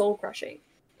just like soul crushing.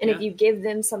 And if you give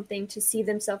them something to see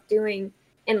themselves doing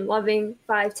and loving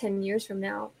 5-10 years from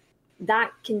now,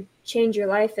 that can change your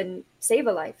life and save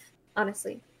a life.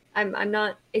 Honestly, I'm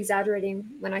not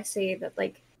exaggerating when I say that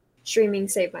like streaming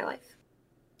saved my life.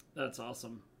 That's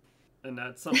awesome. And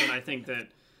that's something I think that,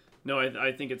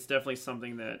 I think it's definitely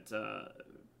something that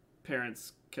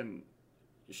parents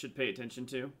should pay attention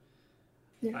to.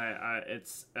 Yeah.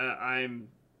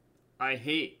 I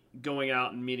hate going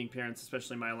out and meeting parents,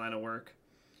 especially in my line of work.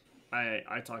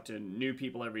 I talk to new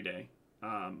people every day.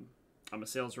 I'm a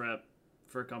sales rep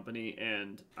for a company,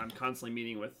 and I'm constantly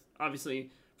meeting with,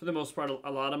 obviously, for the most part,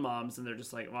 a lot of moms, and they're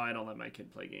just like, well, I don't let my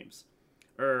kid play games.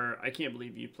 Or, I can't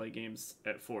believe you play games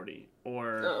at 40.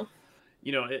 Or,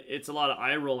 it's a lot of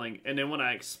eye rolling. And then when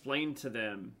I explain to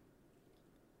them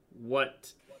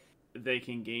what they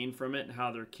can gain from it and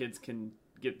how their kids can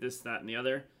get this, that, and the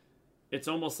other, it's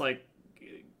almost like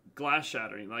glass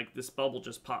shattering. Like this bubble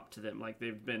just popped to them. Like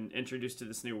they've been introduced to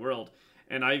this new world.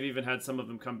 And I've even had some of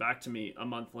them come back to me a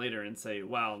month later and say,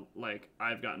 wow, like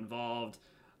I've got involved.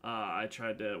 I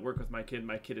tried to work with my kid.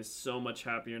 My kid is so much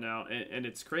happier now. And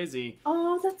it's crazy.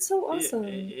 Oh, that's so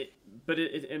awesome. But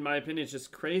in my opinion, it's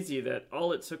just crazy that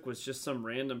all it took was just some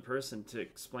random person to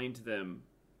explain to them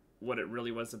what it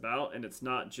really was about. And it's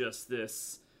not just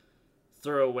this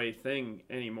throwaway thing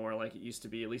anymore like it used to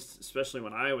be, at least especially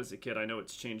when I was a kid. I know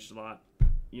it's changed a lot,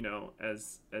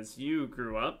 as you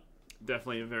grew up.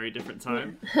 Definitely a very different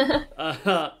time.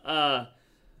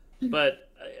 But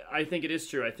I think it is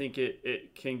true. I think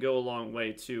it can go a long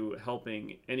way to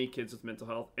helping any kids with mental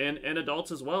health and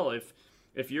adults as well.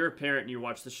 If you're a parent and you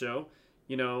watch the show,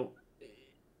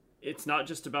 it's not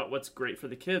just about what's great for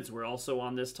the kids. We're also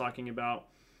on this talking about,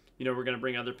 we're going to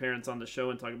bring other parents on the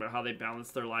show and talk about how they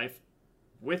balance their life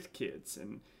with kids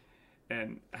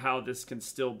and how this can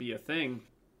still be a thing.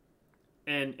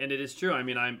 And it is true. I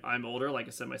mean, I'm older, like I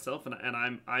said myself, and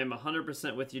I'm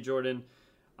 100% with you, Jordan.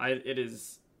 It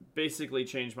has basically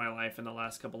changed my life in the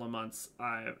last couple of months.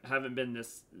 I haven't been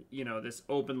this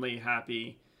openly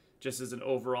happy, just as an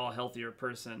overall healthier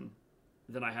person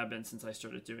than I have been since I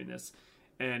started doing this.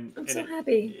 And I'm so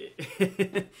happy.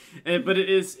 But it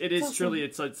is awesome. Truly,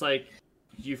 it's like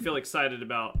you feel excited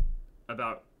about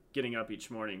getting up each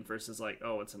morning versus like,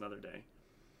 oh, it's another day.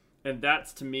 And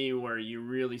that's to me where you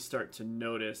really start to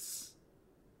notice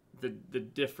the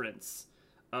difference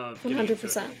of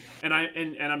 100%. And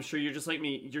I'm sure you're just like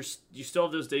me. You still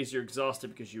have those days you're exhausted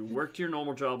because you worked your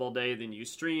normal job all day, then you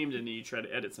streamed and then you tried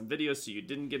to edit some videos, so you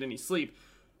didn't get any sleep.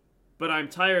 But I'm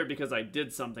tired because I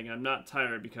did something. I'm not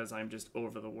tired because I'm just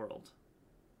over the world.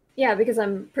 Yeah, because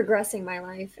I'm progressing my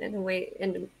life in a way,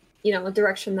 in a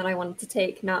direction that I wanted to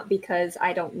take, not because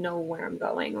I don't know where I'm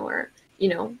going or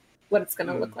what it's going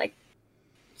to look like.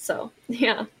 So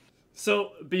yeah.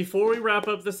 So before we wrap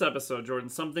up this episode, Jordan,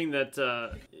 something that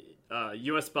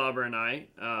US Bobber and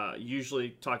I usually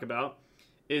talk about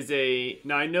is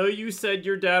now I know you said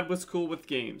your dad was cool with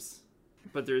games,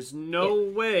 but there's no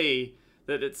way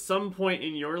that at some point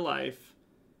in your life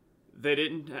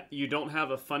you don't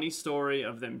have a funny story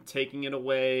of them taking it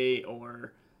away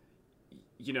or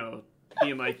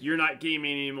being like, you're not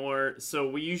gaming anymore. So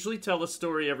we usually tell a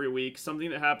story every week, something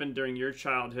that happened during your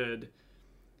childhood.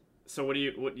 So what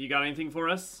you got anything for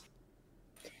us?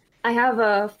 I have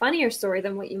a funnier story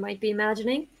than what you might be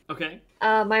imagining. Okay.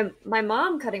 My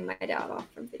mom cutting my dad off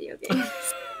from video games.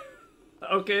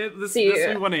 Okay, this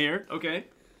we want to hear. Okay.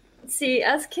 See,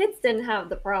 us kids didn't have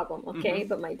the problem, okay? Mm-hmm.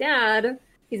 But my dad,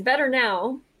 he's better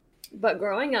now. But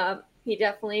growing up, he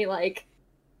definitely,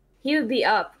 he would be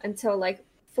up until,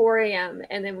 4 a.m.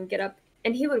 and then would get up,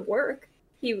 and he would work.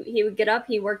 He would get up,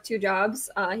 he worked 2 jobs.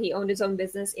 He owned his own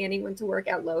business, and he went to work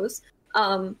at Lowe's.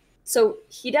 So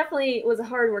he definitely was a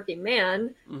hardworking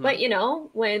man. Mm-hmm. But,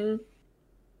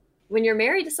 when you're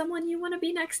married to someone, you want to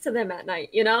be next to them at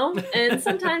night, And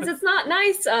sometimes it's not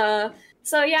nice.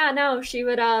 So yeah, no, she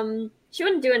wouldn't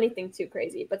do anything too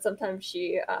crazy, but sometimes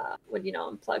she would,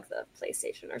 unplug the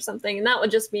PlayStation or something, and that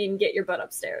would just mean get your butt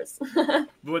upstairs.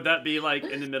 Would that be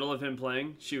in the middle of him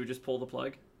playing? She would just pull the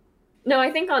plug? No,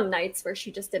 I think on nights where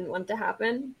she just didn't want it to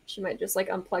happen, she might just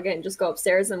unplug it and just go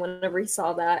upstairs. And whenever he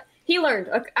saw that, he learned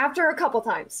after a couple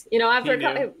times.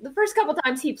 The first couple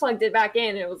times he plugged it back in,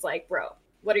 and it was like, bro,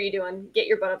 what are you doing? Get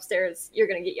your butt upstairs. You're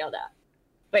gonna get yelled at.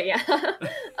 But yeah,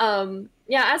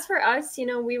 yeah. As for us,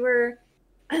 we were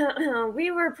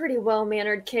pretty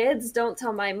well-mannered kids. Don't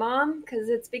tell my mom, because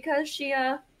it's because she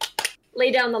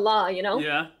laid down the law, Yeah.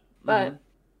 Mm-hmm. But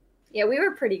yeah, we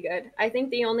were pretty good. I think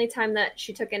the only time that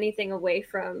she took anything away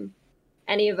from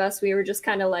any of us, we were just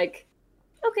kind of like,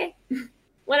 okay,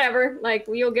 whatever.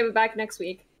 You'll give it back next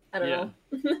week. I don't know.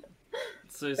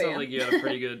 So it sounds like you had a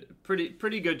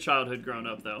pretty good childhood growing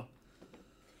up, though.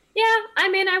 Yeah, I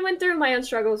mean, I went through my own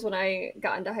struggles when I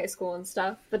got into high school and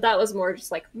stuff, but that was more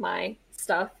just my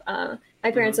stuff. My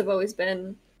parents have always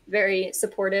been very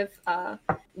supportive.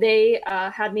 They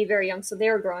had me very young, so they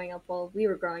were growing up while we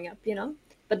were growing up,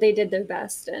 but they did their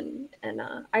best, and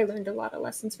I learned a lot of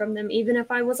lessons from them, even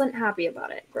if I wasn't happy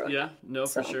about it growing up. No,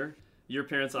 for sure. Your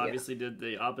parents obviously did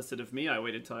the opposite of me. I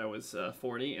waited till I was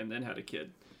 40 and then had a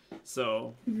kid.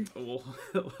 So,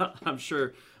 I'm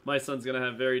sure my son's going to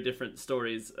have very different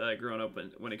stories growing up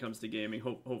when it comes to gaming.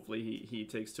 Hopefully he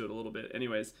takes to it a little bit.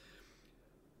 Anyways,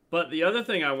 but the other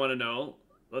thing I want to know,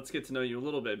 let's get to know you a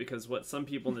little bit, because what some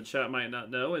people in the chat might not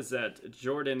know is that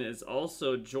Jordan is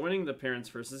also joining the Parents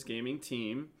vs. Gaming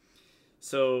team.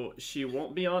 So she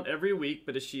won't be on every week,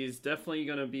 but she's definitely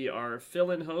going to be our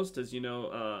fill-in host. As you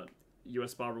know,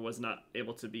 US Bobber was not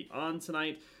able to be on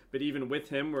tonight. But even with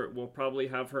him, we'll probably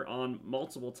have her on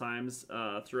multiple times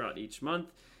throughout each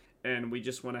month. And we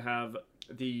just want to have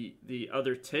the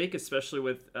other take, especially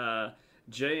with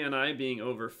Jay and I being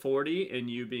over 40 and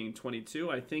you being 22.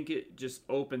 I think it just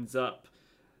opens up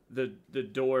the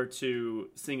door to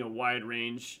seeing a wide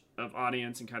range of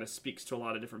audience and kind of speaks to a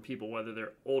lot of different people, whether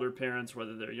they're older parents,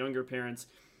 whether they're younger parents,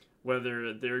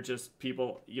 whether they're just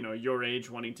people, your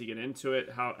age wanting to get into it.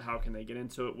 How can they get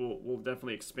into it? We'll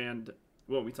definitely expand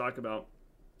what we talk about.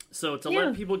 So to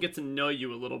let people get to know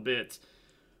you a little bit,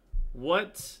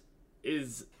 what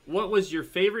was your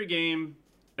favorite game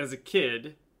as a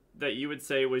kid that you would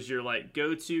say was your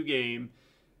go-to game,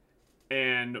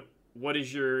 and what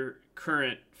is your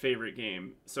current favorite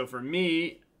game? So for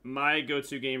me, my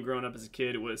go-to game growing up as a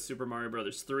kid was Super Mario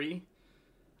Brothers 3.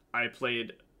 I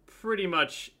played pretty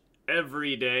much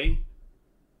every day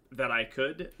that I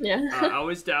could. Yeah. I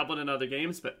always dabbled in other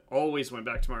games, but always went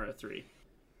back to Mario 3.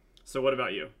 So what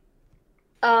about you?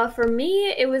 For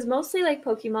me, it was mostly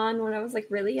Pokemon when I was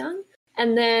really young.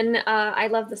 And then I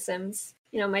love The Sims.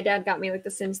 My dad got me The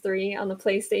Sims 3 on the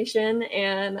PlayStation,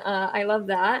 and I love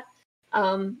that.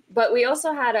 But we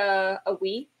also had a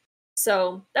Wii.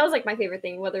 So that was my favorite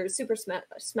thing, whether it was Super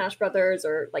Smash Brothers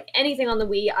or anything on the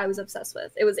Wii, I was obsessed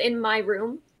with. It was in my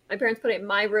room. My parents put it in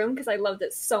my room because I loved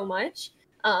it so much.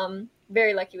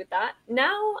 very lucky with that.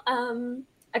 Now,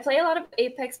 I play a lot of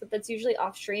Apex, but that's usually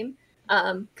off stream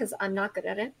because I'm not good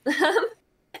at it.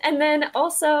 And then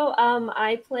also,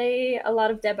 I play a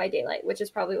lot of Dead by Daylight, which is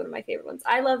probably one of my favorite ones.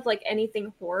 I love like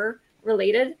anything horror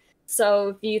related. So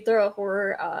if you throw a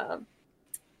horror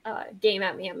game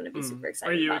at me, I'm going to be super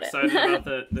excited. Are you about excited it.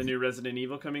 about the new Resident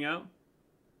Evil coming out?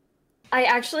 I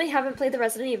actually haven't played the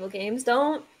Resident Evil games.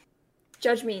 Don't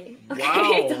judge me. Okay?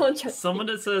 Wow. Don't judge Someone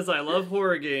me. that says I love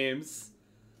horror games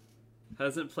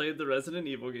hasn't played the Resident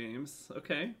Evil games.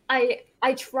 Okay.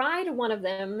 I tried one of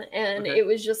them, and Okay. it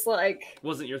was just like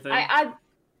Wasn't your thing?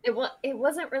 it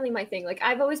wasn't really my thing. Like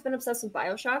I've always been obsessed with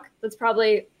BioShock. That's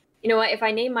probably, you know what, if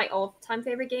I name my all-time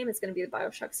favorite game, it's going to be the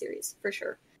BioShock series for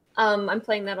sure. I'm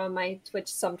playing that on my Twitch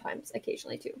sometimes,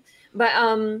 occasionally too. But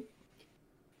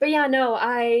yeah, no,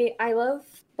 I love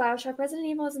BioShock. Resident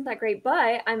Evil isn't that great,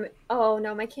 but oh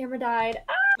no, my camera died.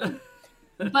 Ah!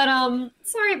 But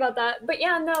sorry about that. But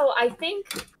yeah, no, I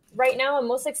think right now I'm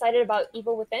most excited about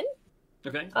Evil Within.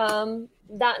 Okay.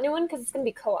 That new one, because it's gonna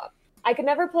be co-op. I could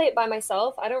never play it by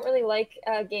myself. I don't really like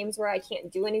games where I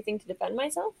can't do anything to defend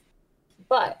myself.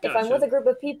 But if I'm Gotcha. with a group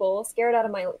of people scared out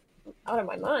of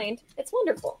my mind, it's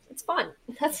wonderful. It's fun.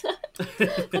 That's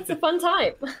a fun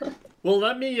time. Well,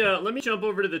 let me jump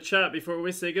over to the chat before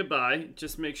we say goodbye.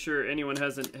 Just make sure anyone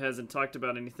hasn't talked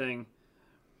about anything.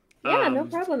 Yeah, no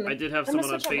problem. I did have I'm gonna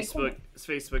someone on switch out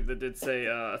my Facebook that did say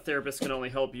a therapist can only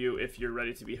help you if you're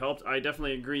ready to be helped. I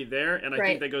definitely agree there, and I Right.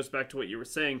 think that goes back to what you were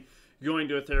saying. Going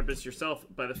to a therapist yourself,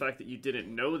 by the fact that you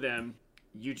didn't know them,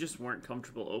 you just weren't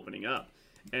comfortable opening up.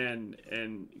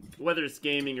 And whether it's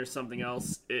gaming or something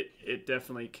else, it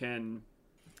definitely can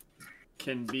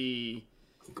be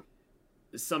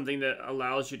something that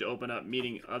allows you to open up,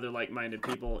 meeting other like-minded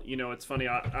people. You know, it's funny,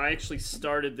 I actually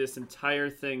started this entire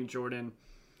thing, Jordan,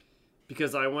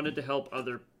 because I wanted to help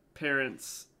other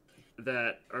parents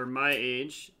that are my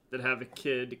age that have a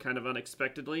kid kind of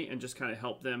unexpectedly, and just kind of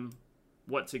help them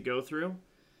what to go through.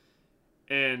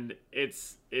 And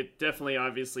it definitely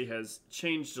obviously has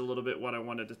changed a little bit what I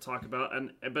wanted to talk about,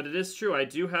 but it is true. I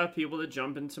do have people that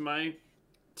jump into my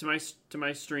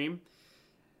stream,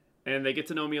 and they get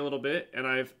to know me a little bit, and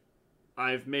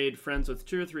I've made friends with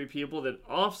 2 or 3 people that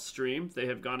off stream they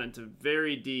have gone into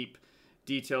very deep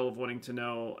detail of wanting to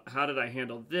know, how did I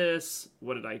handle this?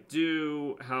 What did I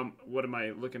do? What am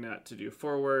I looking at to do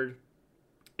forward?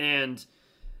 And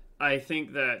I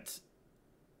think that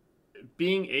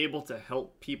being able to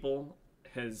help people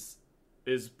is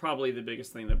probably the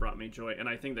biggest thing that brought me joy. And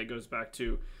I think that goes back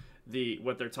to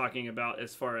what they're talking about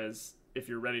as far as if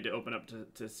you're ready to open up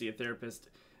to see a therapist.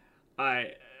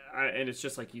 And it's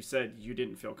just like you said, you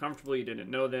didn't feel comfortable, you didn't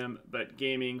know them, but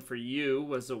gaming for you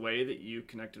was a way that you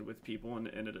connected with people, and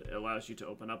it allows you to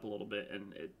open up a little bit,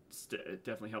 and it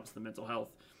definitely helps the mental health.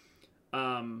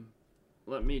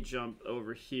 Let me jump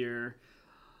over here.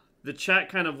 The chat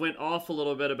kind of went off a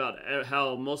little bit about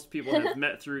how most people have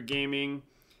met through gaming,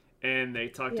 and they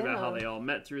talked about how they all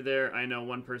met through there. I know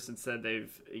one person said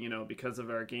they've, because of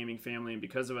our gaming family and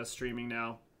because of us streaming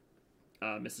now,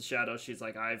 Mrs. Shadow, she's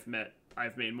like, I've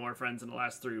made more friends in the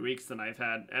last 3 weeks than I've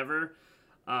had ever.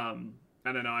 I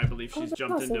don't know. I believe she's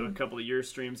jumped into a couple of your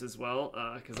streams as well.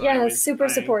 Because super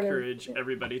supportive. I encourage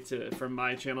everybody from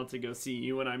my channel to go see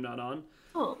you when I'm not on.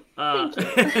 Oh, thank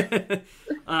you.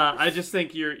 I just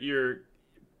think your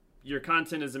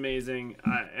content is amazing,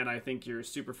 and I think you're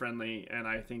super friendly. And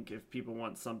I think if people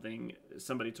want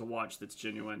somebody to watch that's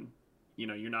genuine,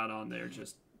 you're not on there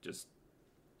just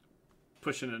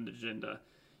pushing an agenda.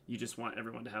 You just want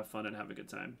everyone to have fun and have a good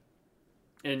time.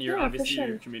 And obviously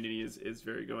your community is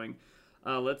very going.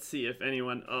 Let's see if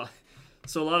anyone.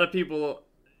 So a lot of people,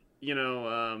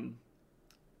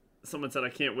 someone said, I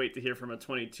can't wait to hear from a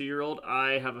 22-year-old.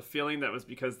 I have a feeling that was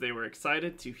because they were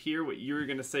excited to hear what you were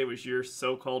going to say was your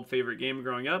so-called favorite game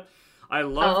growing up. I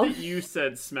love that you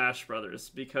said Smash Brothers,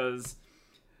 because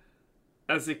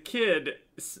as a kid,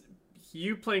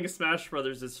 you playing Smash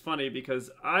Brothers is funny, because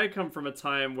I come from a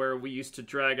time where we used to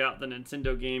drag out the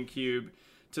Nintendo GameCube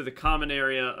to the common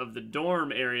area of the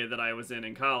dorm area that I was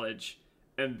in college,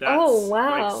 and that's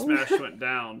like Smash went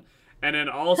down. And then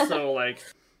also like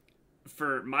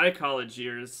for my college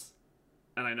years,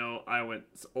 and I know I went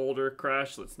older,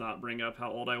 Crash, let's not bring up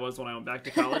how old I was when I went back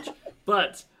to college,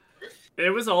 but it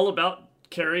was all about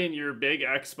carrying your big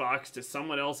Xbox to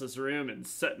someone else's room and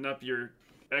setting up your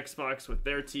Xbox with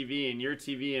their TV and your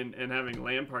TV and having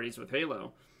LAN parties with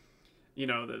Halo.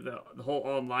 The whole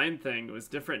online thing was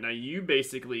different. Now you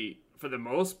basically, for the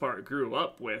most part, grew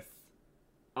up with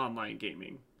online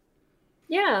gaming.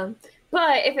 Yeah.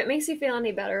 But if it makes you feel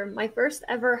any better, my first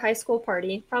ever high school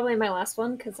party, probably my last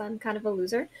one because I'm kind of a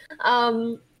loser.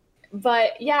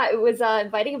 But yeah, it was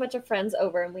inviting a bunch of friends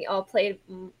over, and we all played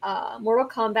Mortal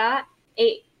Kombat,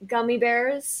 ate gummy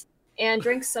bears, and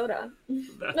drank soda.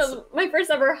 That was my first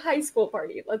ever high school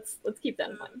party. Let's keep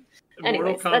that in mind.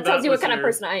 Anyways, that tells you what kind of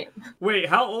person I am. Wait,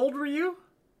 how old were you?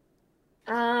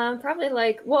 Probably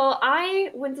I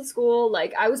went to school,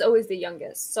 I was always the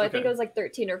youngest, so I think I was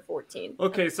 13 or 14.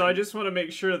 Okay, so I just want to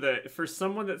make sure that for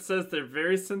someone that says they're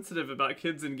very sensitive about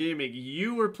kids and gaming,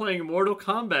 you were playing Mortal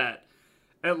Kombat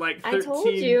at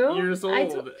 13 years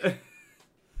old.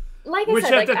 Which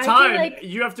at the time,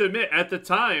 you have to admit, at the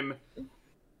time,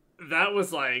 that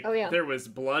was there was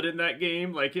blood in that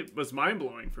game. It was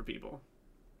mind-blowing for people.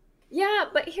 Yeah,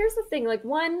 but here's the thing.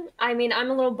 One, I mean,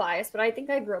 I'm a little biased, but I think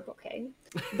I grew up okay.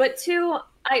 But two,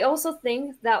 I also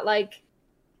think that,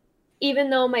 even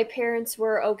though my parents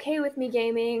were okay with me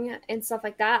gaming and stuff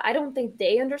like that, I don't think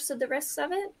they understood the risks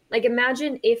of it.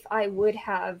 Imagine if I would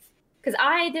have, because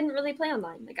I didn't really play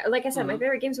online. Like I said, my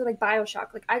favorite games were BioShock.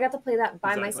 I got to play that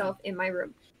by myself in my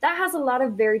room. That has a lot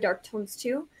of very dark tones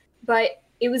too, but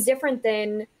it was different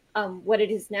than what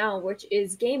it is now, which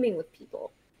is gaming with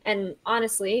people. And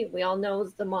honestly, we all know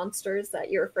the monsters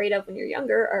that you're afraid of when you're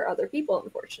younger are other people,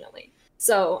 unfortunately.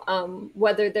 So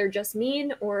whether they're just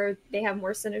mean or they have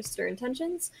more sinister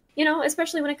intentions,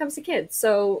 especially when it comes to kids.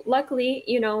 So luckily,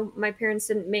 my parents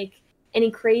didn't make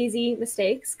any crazy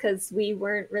mistakes because we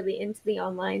weren't really into the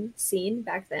online scene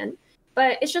back then.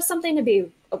 But it's just something to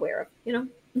be aware of,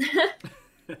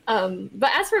 But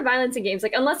as for violence in games,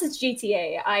 unless it's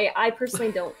GTA, I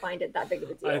personally don't find it that big of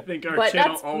a deal. I think our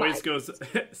channel always goes.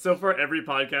 So for every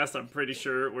podcast, I'm pretty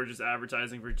sure we're just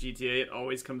advertising for GTA. It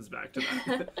always comes back to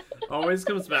that. Always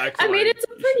comes back to it's a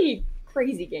pretty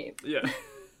crazy game. Yeah.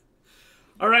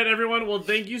 All right, everyone. Well,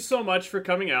 thank you so much for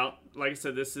coming out. Like I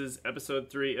said, this is episode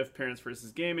 3 of Parents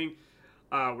versus Gaming.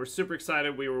 We're super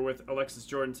excited. We were with Alexis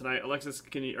Jordan tonight. Alexis,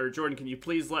 Jordan, can you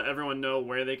please let everyone know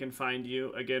where they can find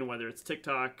you? Again, whether it's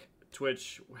TikTok,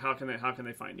 Twitch, how can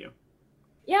they find you?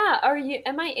 Yeah,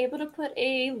 am I able to put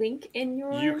a link in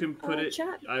your You can put it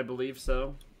chat? I believe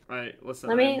so. Listen.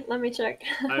 Let me check.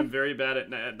 I'm very bad at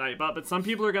Nightbot, but some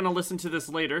people are going to listen to this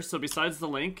later. So besides the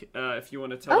link, if you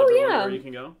want to tell everyone where you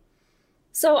can go.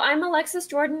 So I'm Alexis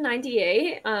Jordan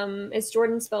 98. It's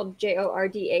Jordan spelled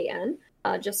Jordan,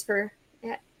 just for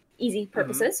easy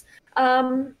purposes.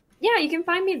 Yeah, you can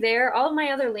find me there. All of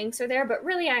my other links are there, but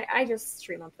really I just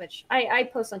stream on Twitch. I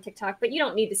post on TikTok, but you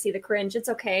don't need to see the cringe. It's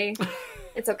okay.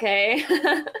 It's okay.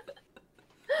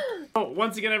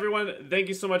 Once again, everyone, thank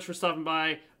you so much for stopping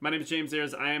by. My name is James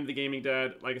Ayers. I am the Gaming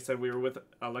Dad. Like I said, we were with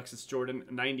Alexis Jordan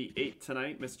 98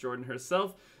 tonight, Miss Jordan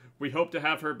herself. We hope to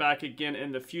have her back again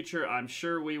in the future. I'm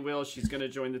sure we will. She's going to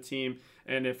join the team.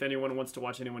 And if anyone wants to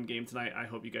watch anyone game tonight, I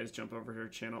hope you guys jump over to her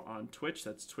channel on Twitch.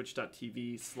 That's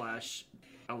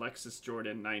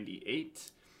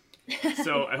twitch.tv/AlexisJordan98.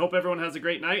 So I hope everyone has a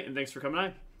great night, and thanks for coming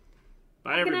on.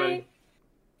 Bye, everybody.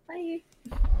 Good night.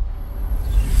 Bye.